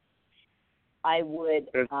books. I would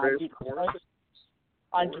Andreas, Moritz,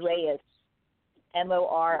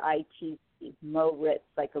 Moritz,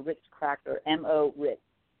 like a Ritz cracker, M-O Ritz.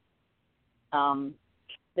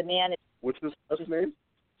 The man is... What's his last name?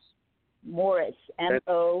 Moritz, Moritz.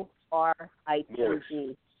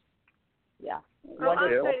 Yeah.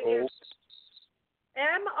 Moritz.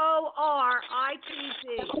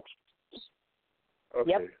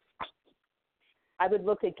 Okay. Yep. I would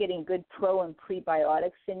look at getting good pro and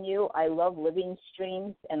prebiotics in you. I love Living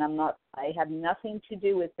Streams, and I have nothing to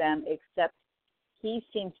do with them except he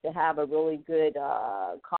seems to have a really good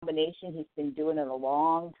combination. He's been doing it a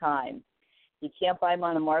long time. You can't buy them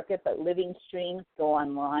on the market, but Living Streams, go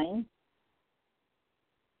online.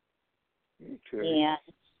 Okay.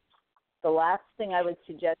 The last thing I would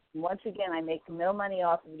suggest, and once again, I make no money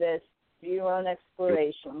off of this. Do your own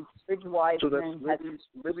exploration. Bridge So that's Wiseman has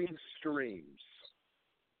living streams,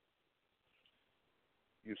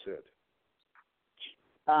 you said.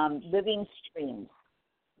 living streams.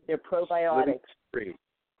 They're probiotics. Living stream.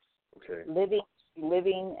 Okay.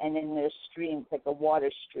 Living, and then there's streams, like a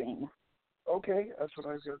water stream. Okay, that's what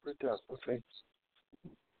I've got written down. Okay.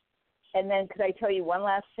 And then could I tell you one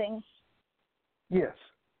last thing? Yes.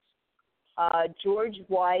 George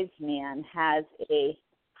Wiseman has a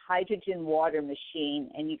hydrogen water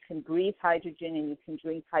machine, and you can breathe hydrogen and you can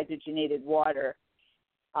drink hydrogenated water.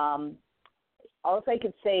 All I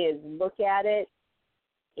could say is look at it,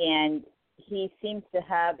 and he seems to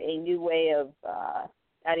have a new way of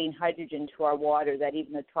adding hydrogen to our water that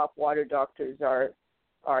even the top water doctors are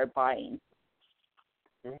buying.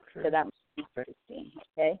 Okay. So that might be interesting.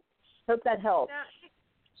 Okay. Hope that helps.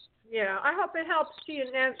 Yeah, I hope it helps to you,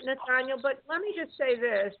 Nathaniel. But let me just say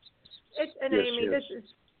this: Amy, this is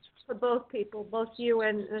for both people, both you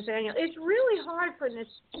and Nathaniel. It's really hard for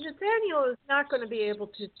Nathaniel is not going to be able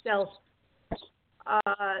to sell.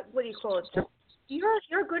 What do you call it? You're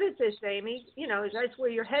good at this, Amy. You know, that's where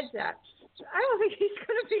your head's at. I don't think he's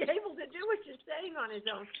going to be able to do what you're saying on his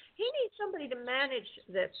own. He needs somebody to manage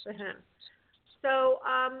this for him. So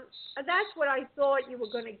that's what I thought you were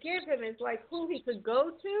going to give him, is like who he could go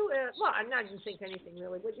to. Well, I'm not going to think anything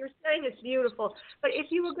really. What you're saying is beautiful. But if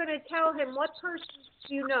you were going to tell him what person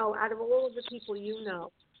do you know out of all of the people you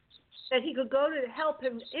know that he could go to help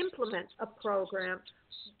him implement a program,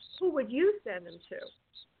 who would you send him to?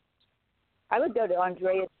 I would go to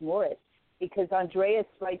Andreas Morris, because Andreas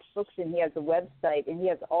writes books and he has a website and he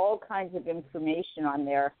has all kinds of information on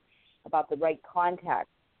there about the right contacts.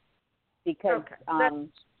 Because,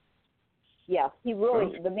 he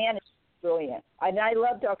really, the man is brilliant. And I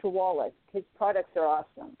love Dr. Wallach. His products are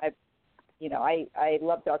awesome. I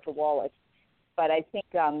love Dr. Wallach. But I think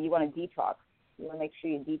you want to detox. You want to make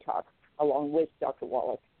sure you detox along with Dr.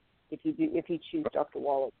 Wallach if you choose Dr.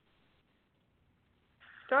 Wallach.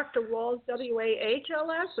 Dr. Walls,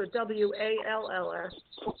 W-A-H-L-S or W-A-L-L-S?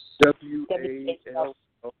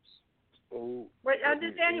 W-A-L-L-O. Wait,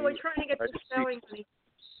 Nathaniel, we're trying to get the spelling.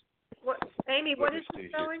 What, Amy, what is the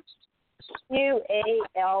spelling?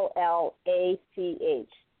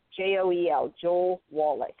 W-A-L-L-A-C-H. J-O-E-L. Joel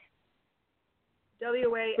Wallach.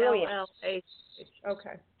 W-A-L-L-A-C-H.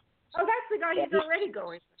 Okay. Oh, that's the guy who's already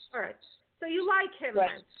going. All right. So you like him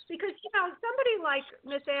then. Because, somebody like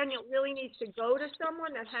Nathaniel really needs to go to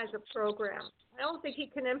someone that has a program. I don't think he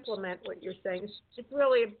can implement what you're saying. It's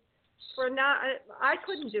really, I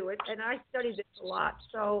couldn't do it, and I studied this a lot.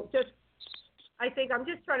 So I think I'm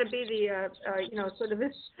just trying to be the, sort of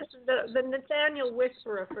the Nathaniel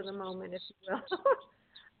whisperer for the moment, if you will.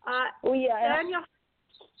 Nathaniel?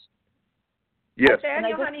 Yes.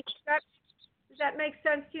 Nathaniel, honey, does that make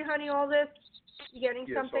sense to you, honey, all this? You getting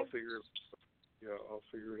something? I'll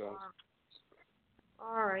figure it out.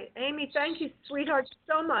 All right. Amy, thank you, sweetheart,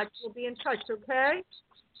 so much. We'll be in touch, okay?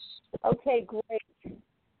 Okay, great.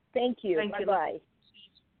 Thank you. Bye-bye.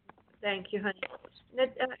 Thank you, honey.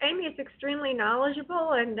 Amy is extremely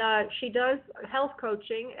knowledgeable, and she does health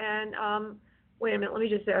coaching. And wait a minute, let me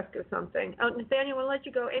just ask her something. Nathaniel, I want to let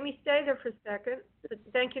you go. Amy, stay there for a second.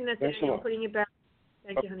 Thank you, Nathaniel, for putting you back.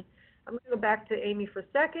 Thank you, honey. I'm going to go back to Amy for a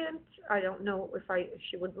second. I don't know if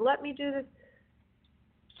she would let me do this.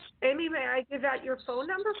 Amy, may I give out your phone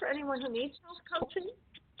number for anyone who needs health coaching?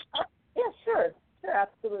 Yeah, sure. Sure,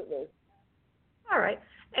 absolutely. All right.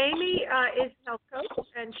 Amy is a health coach,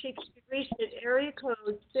 and she can be reached at area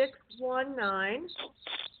code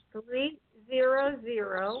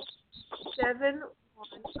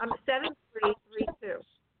 619-300-7332.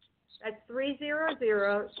 That's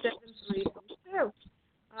 300-7332.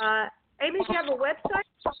 Amy, do you have a website?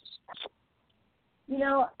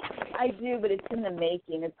 I do, but it's in the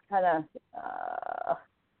making. It's kind of.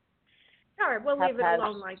 All right, we'll leave it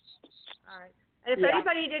alone like that. All right. And if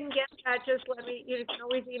anybody didn't get that, just let me. You can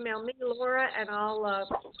always email me, Laura, and I'll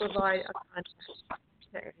provide a contact.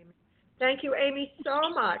 Okay, Amy. Thank you, Amy, so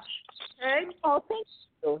much. Okay. Oh, thank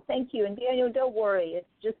you. Thank you. And Daniel, don't worry. It's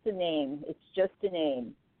just a name. It's just a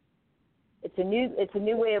name. It's a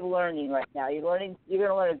new way of learning right now. You're going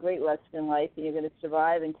to learn a great lesson in life, and you're going to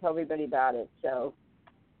survive and tell everybody about it. So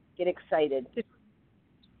get excited.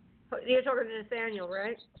 You're talking to Nathaniel,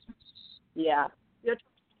 right? Yeah. You're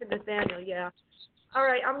talking to Nathaniel, yeah. All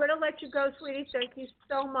right, I'm going to let you go, sweetie. Thank you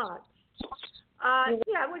so much.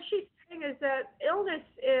 What she's saying is that illness,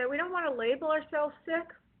 we don't want to label ourselves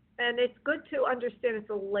sick, and it's good to understand it's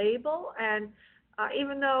a label, and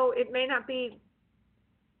even though it may not be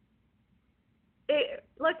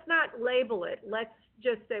let's not label it. Let's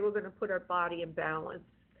just say we're going to put our body in balance.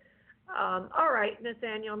 All right,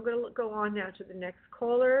 Nathaniel, I'm going to go on now to the next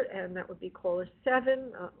caller, and that would be caller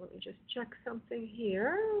 7. Let me just check something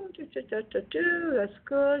here. That's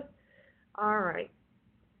good. All right.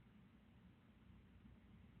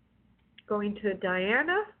 Going to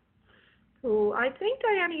Diana, who I think,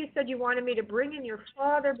 Diana, you said you wanted me to bring in your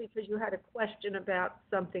father because you had a question about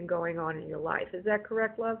something going on in your life. Is that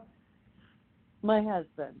correct, love? My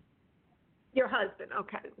husband. Your husband,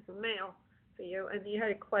 okay. It was a male for you, and you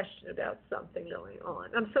had a question about something going on.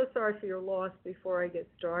 I'm so sorry for your loss before I get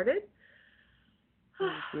started.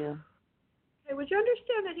 Thank you. Okay, would you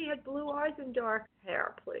understand that he had blue eyes and dark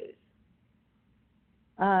hair, please?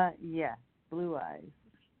 Yeah, blue eyes.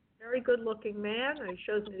 Very good-looking man. He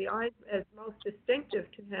shows me the eyes as most distinctive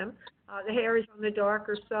to him. The hair is on the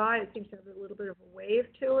darker side. It seems to have a little bit of a wave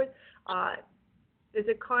to it. There's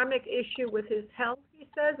a karmic issue with his health, he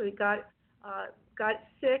says. He got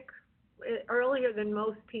sick earlier than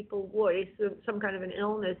most people would. It's some kind of an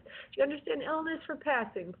illness. Do you understand illness for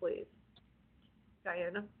passing, please,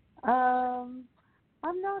 Diana?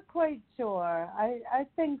 I'm not quite sure. I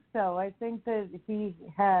think so. I think that he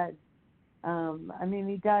had,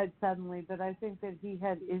 he died suddenly, but I think that he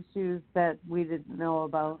had issues that we didn't know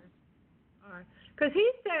about. All right. Because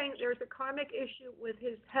he's saying there's a karmic issue with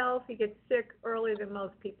his health. He gets sick earlier than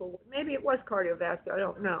most people would. Maybe it was cardiovascular. I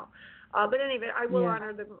don't know. But anyway, I will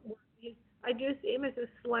honor the work. I do see him as a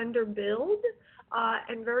slender build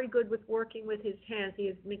and very good with working with his hands. He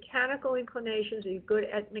has mechanical inclinations. He's good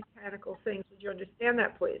at mechanical things. Would you understand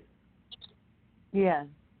that, please? Yes.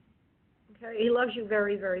 Okay. He loves you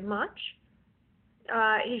very, very much.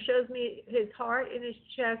 He shows me his heart in his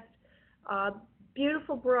chest.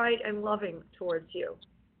 Beautiful, bright, and loving towards you.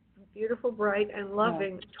 Beautiful, bright, and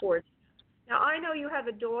loving towards you. Now, I know you have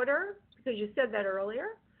a daughter, because you said that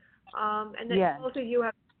earlier, and that both of you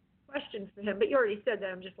have questions for him, but you already said that.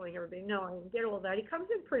 I'm just letting everybody know. I can get all that. He comes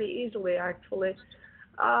in pretty easily, actually.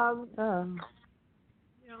 Let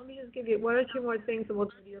me just give you one or two more things, and we'll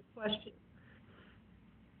go to your question.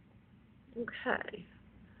 Okay.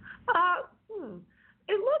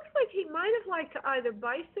 It looks like he might have liked to either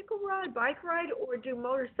bike ride, or do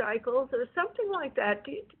motorcycles, or something like that.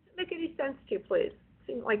 Does it make any sense to you, please?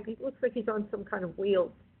 It looks like he's on some kind of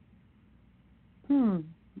wheels.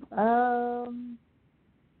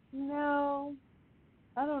 No,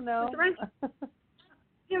 I don't know.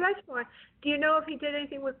 Yeah, that's fine. Do you know if he did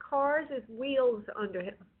anything with cars? There's wheels under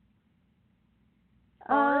him.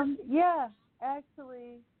 Yeah,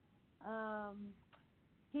 actually,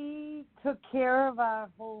 he took care of our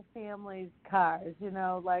whole family's cars,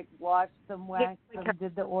 like washed them, waxed them,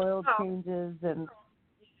 did the oil changes. And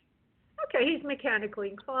okay, he's mechanically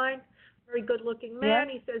inclined, very good-looking man.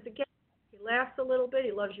 Yeah. He says, again, he laughs a little bit.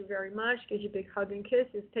 He loves you very much, gives you a big hug and kiss.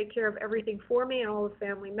 He says, take care of everything for me and all the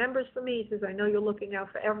family members for me. He says, I know you're looking out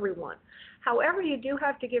for everyone. However, you do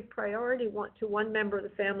have to give priority to one member of the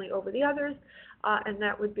family over the others, and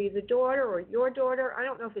that would be the daughter or your daughter. I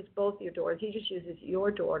don't know if it's both your daughters. He just uses your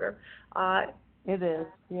daughter. It is,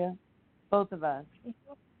 yeah. Both of us.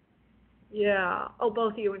 Yeah. Oh,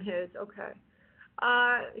 both you and his. Okay.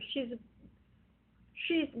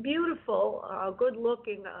 She's beautiful,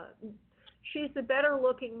 good-looking. She's the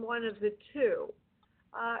better-looking one of the two.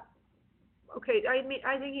 Okay, I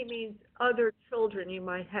think he means other children you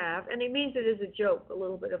might have, and he means it as a joke, a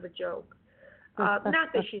little bit of a joke. Not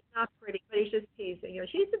that she's not pretty, but he's just teasing.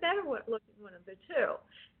 She's the better-looking one of the two.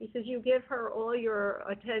 He says you give her all your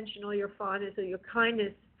attention, all your fondness, all your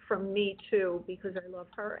kindness from me too, because I love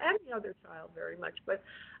her and the other child very much. But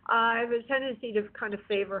I have a tendency to kind of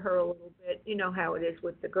favor her a little bit. You know how it is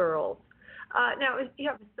with the girls. Now, do you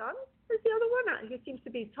have a son? Is the other one? He seems to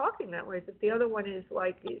be talking that way. But the other one is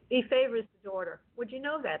like he favors the daughter. Would you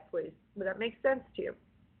know that, please? Would that make sense to you?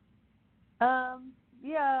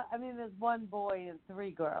 Yeah. There's one boy and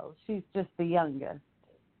 3 girls. She's just the youngest.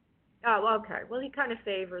 Oh, okay. Well, he kind of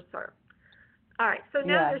favors her. All right. So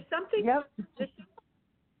now there's something. Yep.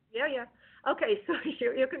 Yeah. Okay, so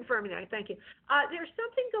you're confirming that. Thank you. There's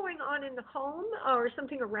something going on in the home or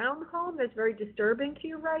something around the home that's very disturbing to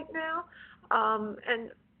you right now,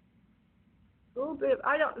 and a little bit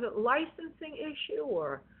of, licensing issue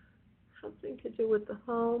or something to do with the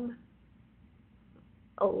home.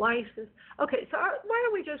 A license. Okay, so why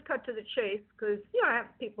don't we just cut to the chase because, I have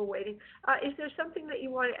people waiting. Is there something that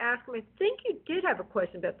you want to ask me? I think you did have a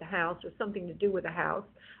question about the house or something to do with the house,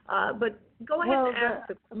 but go ahead and ask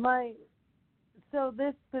the question. So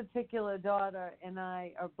this particular daughter and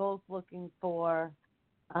I are both looking for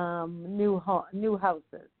new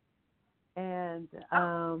houses. and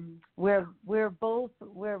we're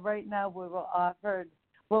right now we were offered.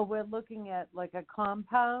 Well, we're looking at like a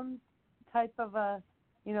compound type of a,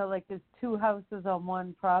 like there's two houses on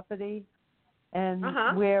one property, and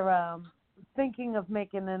we're thinking of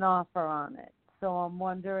making an offer on it. So I'm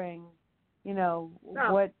wondering,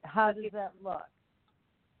 how does that look?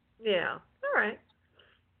 Yeah. All right.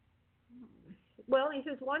 Well, he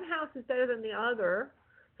says one house is better than the other.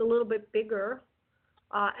 It's a little bit bigger,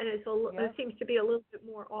 and it seems to be a little bit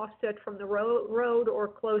more offset from the road or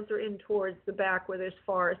closer in towards the back where there's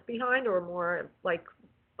forest behind, or more like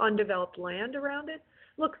undeveloped land around it.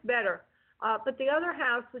 Looks better. But the other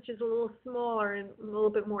house, which is a little smaller and a little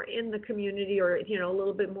bit more in the community, or a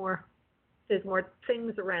little bit more, there's more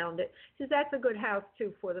things around it, says that's a good house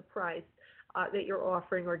too for the price that you're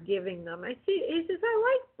offering or giving them. I see. He says I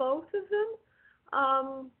like both of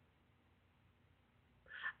them.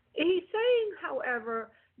 He's saying,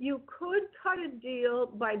 however, you could cut a deal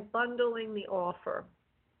by bundling the offer.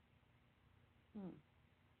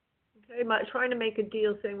 Okay, trying to make a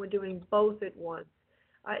deal saying we're doing both at once.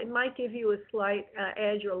 It might give you a slight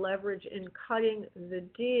edge or leverage in cutting the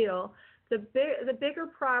deal. The bigger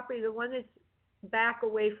property, the one that's back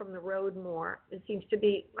away from the road more, it seems to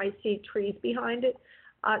be, I see trees behind it.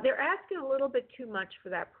 They're asking a little bit too much for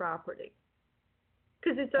that property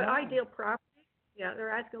because it's an ideal property. Yeah,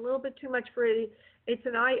 they're asking a little bit too much for it. They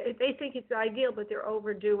think it's ideal, but they're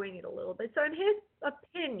overdoing it a little bit. So in his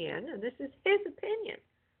opinion, and this is his opinion,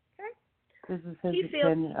 okay? This is his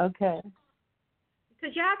opinion, okay.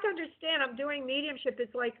 Because you have to understand, I'm doing mediumship.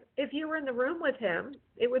 It's like if you were in the room with him,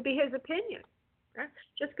 it would be his opinion. Okay?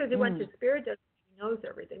 Just because he went to spirit doesn't mean he knows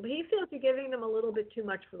everything. But he feels you're giving them a little bit too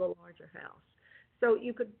much for the larger house. So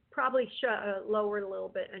you could probably lower it a little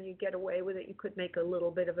bit and you get away with it. You could make a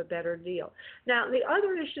little bit of a better deal. Now, the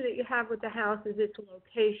other issue that you have with the house is its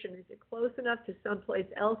location. Is it close enough to someplace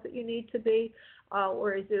else that you need to be?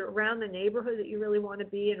 Or is it around the neighborhood that you really want to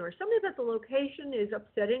be in? Or something about the location is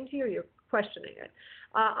upsetting to you or you're questioning it.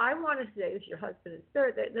 I want to say, as your husband in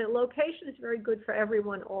spirit, that the location is very good for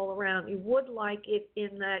everyone all around. You would like it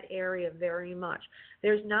in that area very much.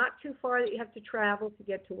 There's not too far that you have to travel to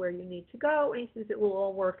get to where you need to go, and he says it will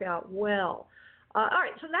all work out well. All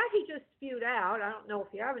right, so that he just spewed out. I don't know if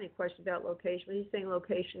you have any questions about location, but he's saying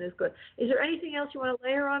location is good. Is there anything else you want to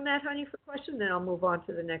layer on that, honey, for question? Then I'll move on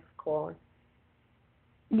to the next caller.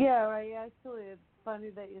 Yeah, actually, it's funny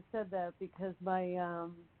that you said that because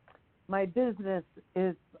my business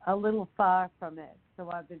is a little far from it, so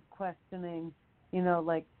I've been questioning,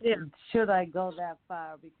 should I go that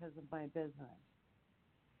far because of my business?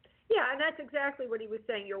 Yeah, and that's exactly what he was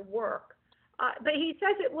saying, your work. But he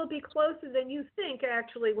says it will be closer than you think,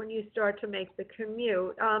 actually, when you start to make the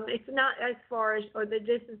commute. It's not as far as, or the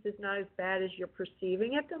distance is not as bad as you're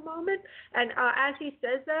perceiving at the moment. And as he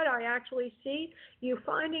says that, I actually see you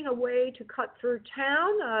finding a way to cut through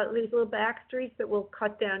town, these little back streets that will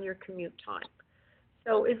cut down your commute time.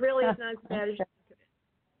 So it really is not as bad as you think it is.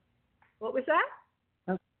 What was that?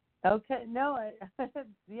 Okay, no,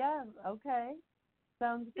 yeah, okay.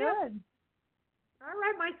 Sounds good. All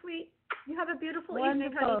right, my sweet. You have a beautiful Wonderful.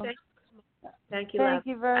 evening, honey. Thank you, Thank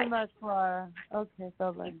you very Bye. much, Laura. Okay,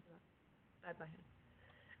 bye-bye.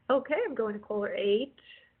 Bye-bye. Okay, I'm going to caller 8.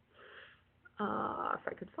 If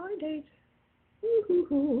I could find 8.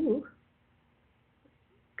 Woo-hoo-hoo.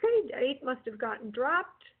 Okay, 8 must have gotten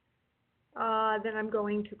dropped. Then I'm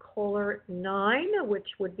going to caller 9, which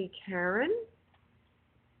would be Karen.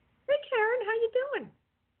 Hey, Karen, how you doing?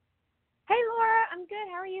 Hey, Laura. I'm good.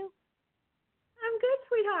 How are you? I'm good,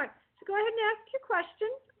 sweetheart. So go ahead and ask your question.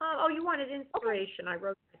 You wanted inspiration. Okay. I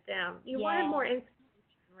wrote that down. You wanted more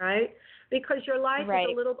inspiration, right? Because your life is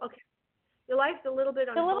a little, your life's a little bit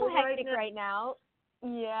on hold right now. It's a little hectic right now.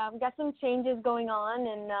 Yeah, I've got some changes going on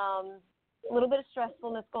and a little bit of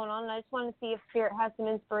stressfulness going on. And I just want to see if Spirit has some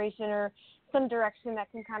inspiration or some direction that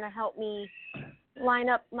can kind of help me line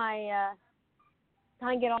up my,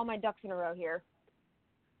 kind of get all my ducks in a row here.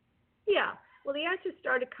 Yeah. Well, the answers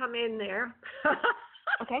started to come in there.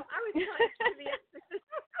 Okay. I was trying to do the answers.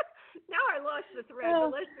 Now I lost the thread.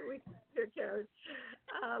 But let's see what we can do, Karen.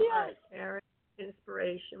 All right, Karen,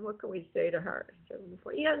 inspiration. What can we say to her?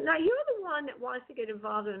 Yeah, now you're the one that wants to get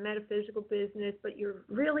involved in a metaphysical business, but you're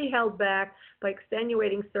really held back by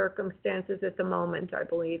extenuating circumstances at the moment, I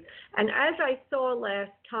believe. And as I saw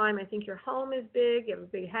last time, I think your home is big, you have a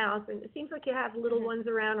big house, and it seems like you have little ones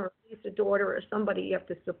around, or at least a daughter or somebody you have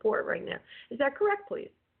to support right now. Is that correct,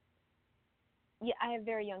 please? Yeah, I have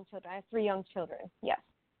very young children. I have 3 young children, yes.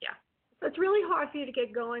 Yeah. So it's really hard for you to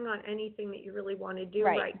get going on anything that you really want to do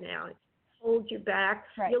right now. It holds you back.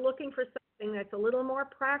 Right. You're looking for something something that's a little more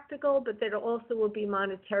practical, but that also will be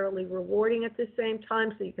monetarily rewarding at the same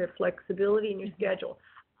time, so you get flexibility in your schedule.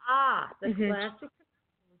 The classic,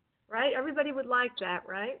 right? Everybody would like that,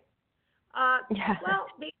 right? Yeah. Well,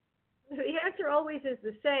 the answer always is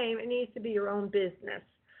the same. It needs to be your own business,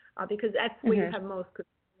 because that's where you have most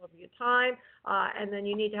control of your time, and then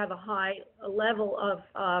you need to have a high level of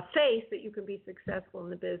faith that you can be successful in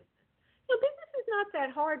the business. Business is not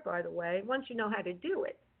that hard, by the way, once you know how to do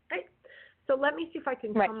it, right? So let me see if I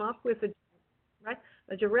can come up with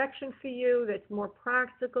a direction for you that's more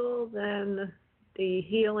practical than the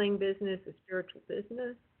healing business, the spiritual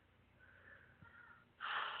business.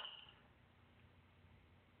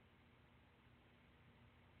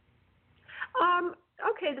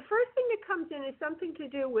 Okay, the first thing that comes in is something to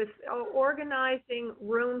do with organizing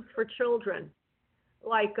rooms for children,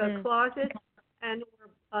 like closets and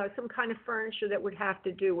some kind of furniture that would have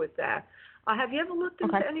to do with that. Have you ever looked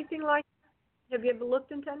into anything like that? Have you ever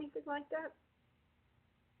looked into anything like that?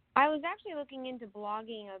 I was actually looking into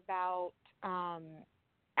blogging about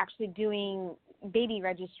actually doing baby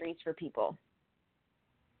registries for people.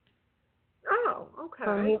 Oh,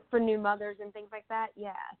 okay. For new mothers and things like that,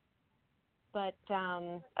 yeah. But,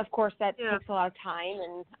 of course, that takes a lot of time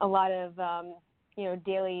and a lot of,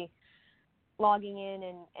 daily logging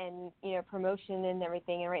in and promotion and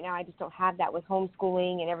everything. And right now I just don't have that with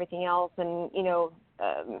homeschooling and everything else and,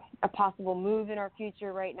 a possible move in our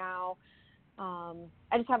future right now.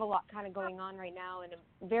 I just have a lot kind of going on right now, and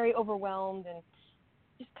I'm very overwhelmed and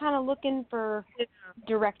just kind of looking for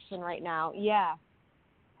direction right now. Yeah.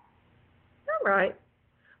 All right.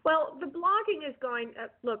 Well, the blogging is going.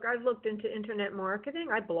 Look, I've looked into internet marketing.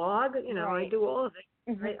 I blog. I do all of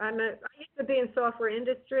it. Right? I used to be in software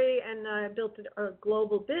industry, and I built a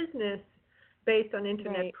global business based on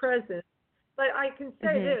internet presence. But I can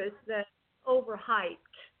say this: that overhyped.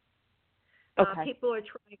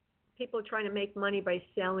 People are trying to make money by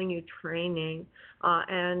selling you training,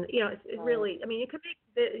 and it's really. I mean, you can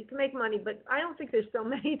make money, but I don't think there's so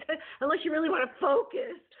many unless you really want to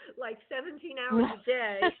focus, like 17 hours a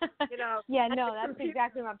day. Yeah, no, that's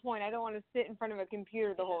exactly my point. I don't want to sit in front of a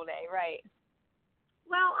computer the whole day, right?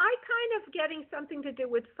 Well, I kind of getting something to do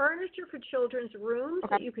with furniture for children's rooms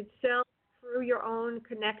that you could sell through your own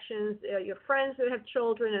connections, your friends that have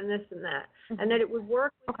children, and this and that, and that it would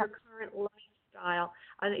work with your current lifestyle,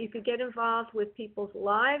 and that you could get involved with people's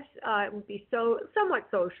lives. It would be somewhat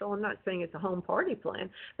social. I'm not saying it's a home party plan,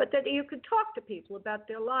 but that you could talk to people about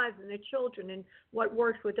their lives and their children and what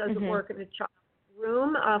works, what doesn't work in a child's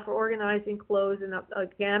room for organizing clothes and a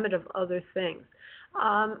gamut of other things.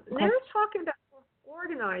 They're talking about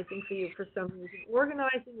organizing for you for some reason.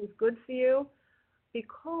 Organizing is good for you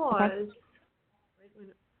because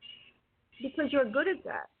you're good at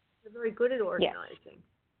that. You're very good at organizing.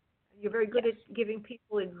 You're very good at giving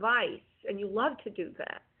people advice, and you love to do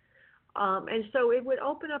that. And so it would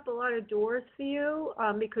open up a lot of doors for you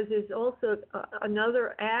because there's also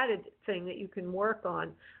another added thing that you can work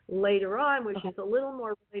on later on, which is a little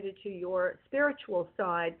more related to your spiritual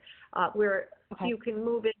side, where you can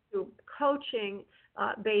move into coaching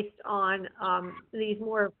based on these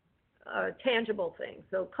more tangible things.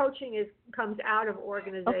 So coaching comes out of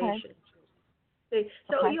organization.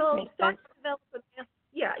 So you'll start to develop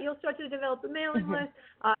you'll start to develop a mailing list.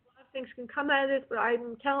 A lot of things can come out of this, but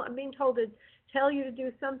I'm being told to tell you to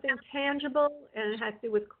do something tangible, and it has to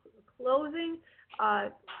do with clothing,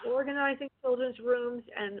 organizing children's rooms,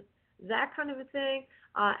 and that kind of a thing,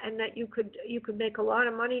 and that you could make a lot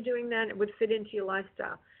of money doing that. It would fit into your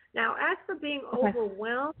lifestyle. Now, as for being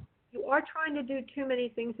overwhelmed, you are trying to do too many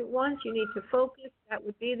things at once. You need to focus. That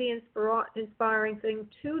would be the inspiring thing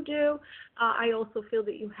to do. I also feel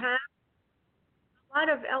that you have a lot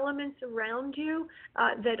of elements around you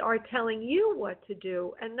that are telling you what to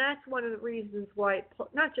do, and that's one of the reasons why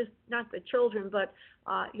not the children, but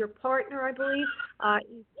your partner, I believe,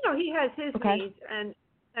 he has his needs,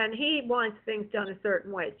 and he wants things done a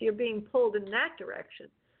certain way, so you're being pulled in that direction.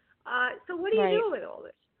 So what do you do with all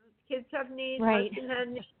this? Kids have needs, husband has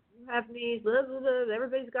needs, you have needs, blah, blah, blah,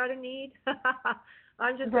 everybody's got a need.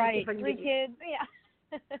 I'm just going to see if I can 3 kids,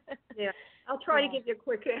 yeah. I'll try to give you a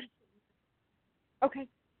quick answer. Okay,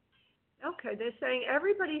 they're saying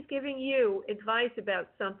everybody's giving you advice about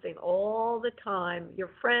something all the time,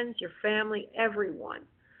 your friends, your family, everyone.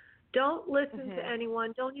 Don't listen to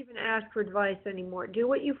anyone. Don't even ask for advice anymore. Do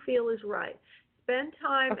what you feel is right. Spend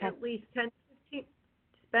time at least 10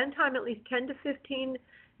 to 15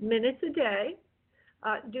 minutes a day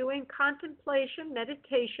doing contemplation,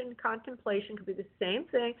 meditation, contemplation could be the same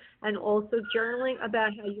thing, and also journaling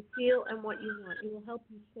about how you feel and what you want. It will help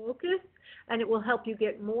you focus, and it will help you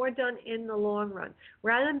get more done in the long run.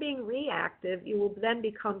 Rather than being reactive, you will then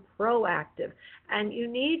become proactive. And you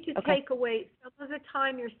need to take away some of the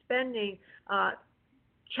time you're spending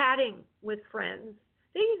chatting with friends.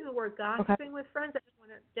 They use the word gossiping with friends. I don't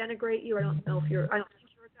want to denigrate you. I don't think you're a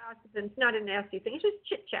gossip, and it's not a nasty thing. It's just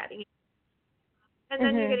chit-chatting. And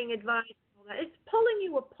then you're getting advice and all that. It's pulling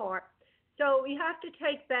you apart. So you have to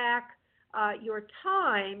take back your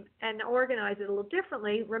time and organize it a little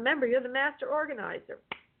differently. Remember, you're the master organizer.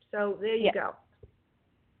 So there you go.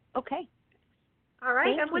 Okay. All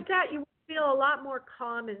right. Thank and with that, you will feel a lot more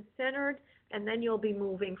calm and centered, and then you'll be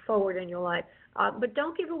moving forward in your life. But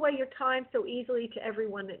don't give away your time so easily to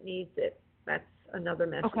everyone that needs it. That's another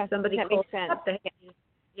message. Okay. Somebody that calls makes sense. up. They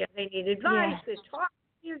need advice. They're talking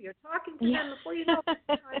to you. You're talking to them before you know it.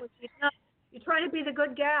 You're trying to be the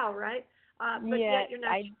good gal, right? But yet you're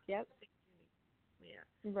not. Yep.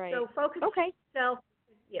 Yeah. Right. So focus on yourself.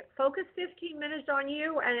 Yeah. Focus 15 minutes on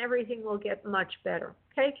you, and everything will get much better.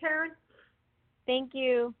 Okay, Karen? Thank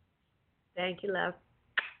you. Thank you, love.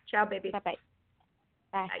 Ciao, baby. Bye-bye.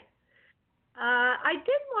 Bye. I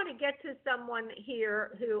did want to get to someone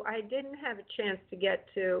here who I didn't have a chance to get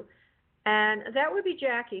to, and that would be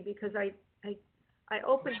Jackie, because I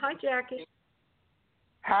opened. Hi, Jackie.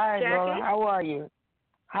 Hi, Jackie? Laura. How are you?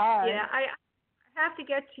 Hi. Yeah, I have to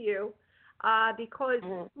get to you because,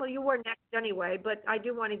 well, you were next anyway, but I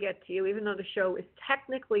do want to get to you, even though the show is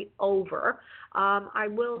technically over. I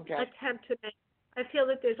will attempt to make. I feel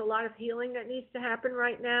that there's a lot of healing that needs to happen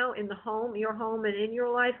right now in the home, your home, and in your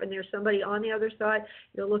life, and there's somebody on the other side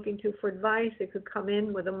you're looking to for advice. It could come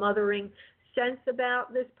in with a mothering sense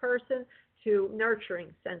about this person to nurturing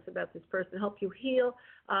sense about this person, help you heal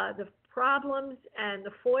the problems and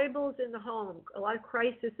the foibles in the home. A lot of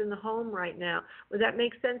crisis in the home right now. Would that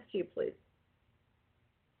make sense to you, please?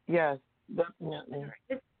 Yes, definitely.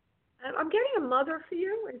 I'm getting a mother for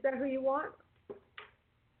you. Is that who you want?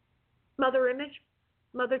 Mother image?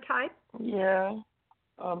 Mother type? Yeah.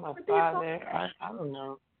 My father. I don't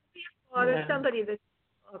know. Father, somebody that.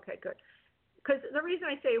 Okay, good. Because the reason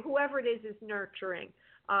I say whoever it is nurturing,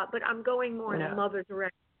 but I'm going more in the mother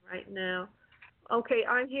direction right now. Okay,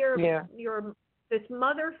 I'm here. Yeah. This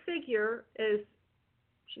mother figure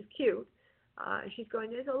she's cute. She's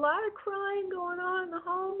going, there's a lot of crying going on in the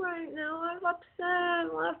home right now. I'm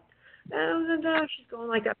upset. She's going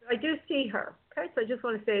like that. I do see her. Okay, so I just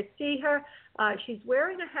want to say I see her. She's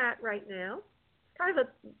wearing a hat right now. It's kind of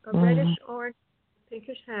a reddish orange,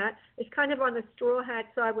 pinkish hat. It's kind of on the straw hat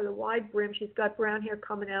side with a wide brim. She's got brown hair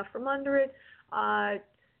coming out from under it.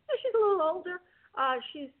 She's a little older.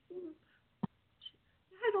 She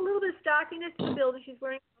has a little bit of stockiness to the build. She's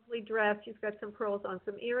wearing a lovely dress. She's got some pearls on,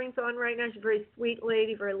 some earrings on right now. She's a very sweet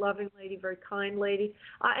lady, very loving lady, very kind lady.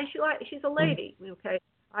 And she's a lady, okay?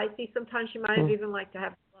 I see sometimes she might have even like to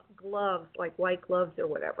have gloves, like white gloves or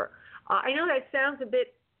whatever. I know that sounds a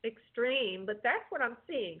bit extreme, but that's what I'm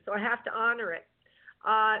seeing, so I have to honor it.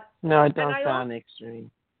 No, it don't sound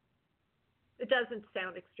extreme. It doesn't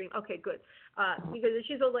sound extreme. Okay, good. Because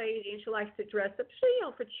she's a lady and she likes to dress up,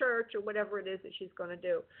 for church or whatever it is that she's going to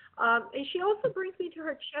do. And she also brings me to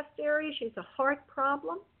her chest area. She has a heart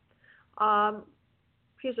problem.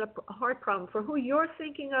 She has a heart problem. For who you're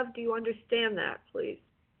thinking of, do you understand that, please?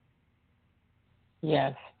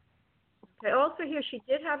 Yes. Okay. Also here, she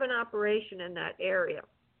did have an operation in that area,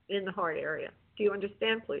 in the heart area. Do you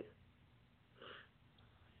understand, please?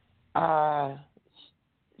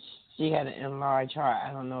 She had an enlarged heart.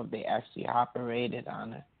 I don't know if they actually operated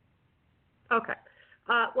on her. Okay.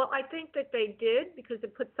 Well, I think that they did because they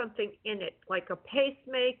put something in it, like a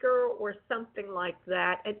pacemaker or something like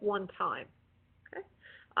that at one time. Okay.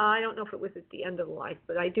 I don't know if it was at the end of life,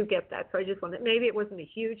 but I do get that. So I just wanted, maybe it wasn't a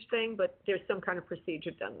huge thing, but there's some kind of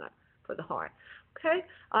procedure done that for the heart. Okay.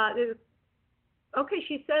 Okay,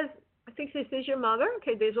 she says, I think this is your mother.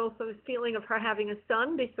 Okay, there's also a feeling of her having a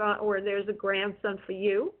son, or there's a grandson for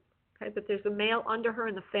you. Okay, but there's a male under her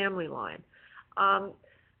in the family line.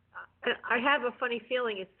 I have a funny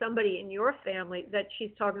feeling it's somebody in your family that she's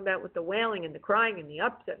talking about with the wailing and the crying and the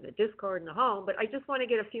upset and the discord in the home, but I just want to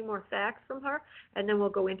get a few more facts from her, and then we'll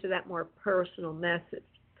go into that more personal message,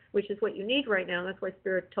 which is what you need right now, and that's why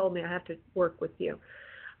Spirit told me I have to work with you.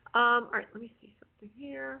 All right, let me see something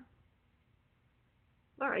here.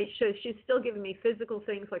 All right, so she's still giving me physical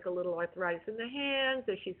things like a little arthritis in the hands,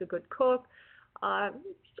 that she's a good cook.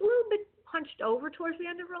 She's a little bit hunched over towards the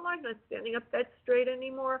end of her life, not standing up that straight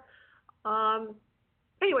anymore.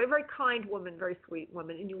 anyway, a very kind woman, very sweet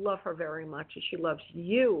woman, and you love her very much, and she loves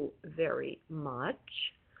you very much.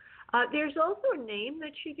 There's also a name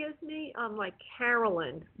that she gives me, like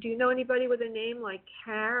Carolyn. Do you know anybody with a name like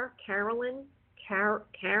Carolyn?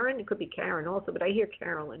 Karen? It could be Karen also, but I hear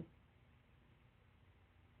Carolyn.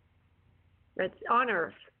 That's on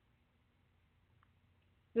Earth.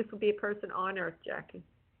 This would be a person on Earth, Jackie.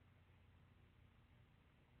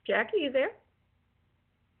 Jackie, you there?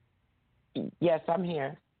 Yes, I'm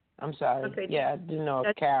here. I'm sorry. Okay. Yeah, I do know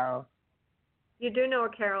a Carol. You do know a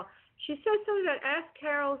Carol. She says something about ask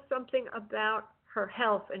Carol something about her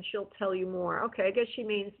health, and she'll tell you more. Okay, I guess she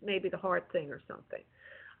means maybe the heart thing or something.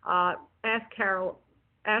 Ask Carol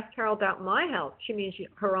about my health. She means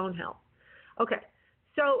her own health. Okay,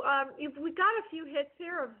 so we got a few hits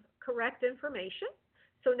here of correct information.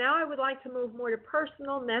 So now I would like to move more to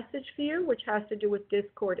personal message for you, which has to do with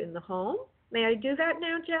discord in the home. May I do that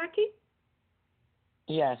now, Jackie?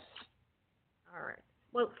 Yes. All right.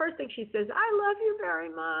 Well, first thing she says, I love you very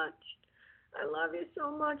much. I love you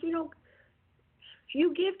so much. If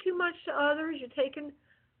you give too much to others,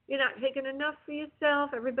 you're not taking enough for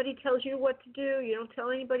yourself. Everybody tells you what to do. You don't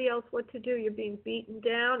tell anybody else what to do. You're being beaten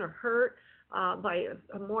down or hurt by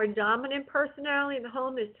a more dominant personality in the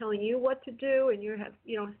home is telling you what to do, and you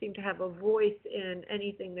don't seem to have a voice in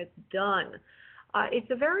anything that's done.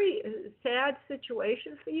 It's a very sad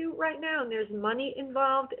situation for you right now, and there's money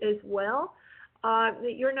involved as well.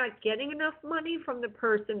 That you're not getting enough money from the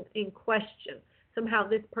person in question. Somehow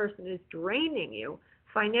this person is draining you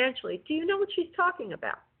financially. Do you know what she's talking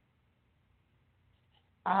about?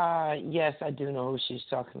 Yes, I do know who she's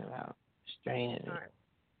talking about. Straining All right.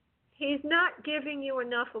 He's not giving you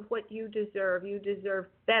enough of what you deserve. You deserve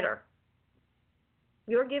better.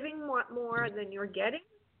 You're giving more than you're getting,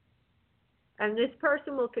 and this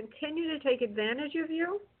person will continue to take advantage of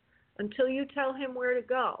you until you tell him where to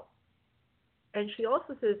go. And she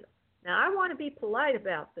also says, now I want to be polite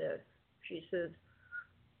about this. She says,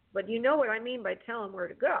 but you know what I mean by tell him where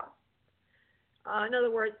to go. In other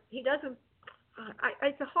words, he doesn't,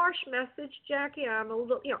 it's a harsh message, Jackie. I'm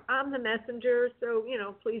the messenger, so,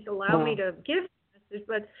 please allow me to give the message.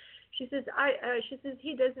 But she says,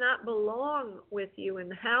 he does not belong with you in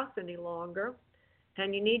the house any longer,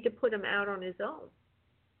 and you need to put him out on his own.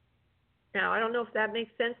 Now, I don't know if that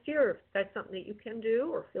makes sense to you or if that's something that you can do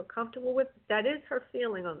or feel comfortable with. That is her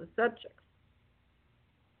feeling on the subject.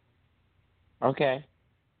 Okay.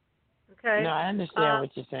 Okay? No, I understand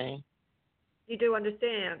what you're saying. You do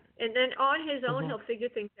understand. And then on his own, he'll figure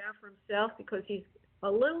things out for himself because he's a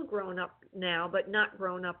little grown up now, but not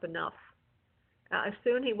grown up enough.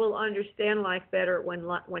 Soon he will understand life better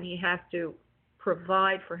when he has to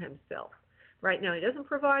provide for himself. Right now, he doesn't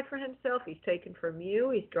provide for himself. He's taken from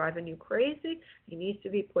you. He's driving you crazy. He needs to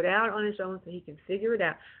be put out on his own so he can figure it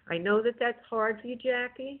out. I know that that's hard for you,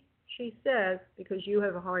 Jackie, she says, because you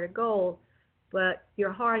have a heart of gold, but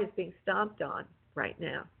your heart is being stomped on right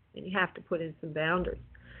now, and you have to put in some boundaries.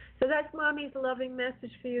 So that's Mommy's loving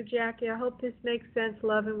message for you, Jackie. I hope this makes sense,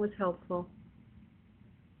 love, and was helpful.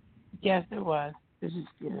 Yes, it was.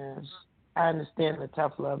 I understand the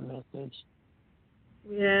tough love message.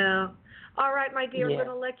 Yeah. All right, my dear, Yeah. I'm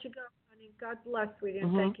going to let you go, honey. God bless, sweetie,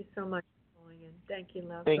 and thank you so much for calling in. Thank you,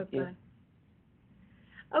 love. Thank Bye-bye.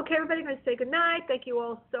 you. Okay, everybody, I'm going to say goodnight. Thank you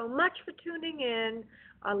all so much for tuning in.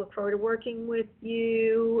 I look forward to working with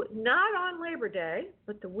you, not on Labor Day,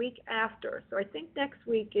 but the week after. So I think next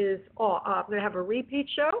week is I'm going to have a repeat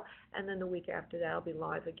show, and then the week after that I'll be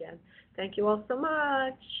live again. Thank you all so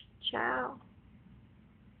much. Ciao.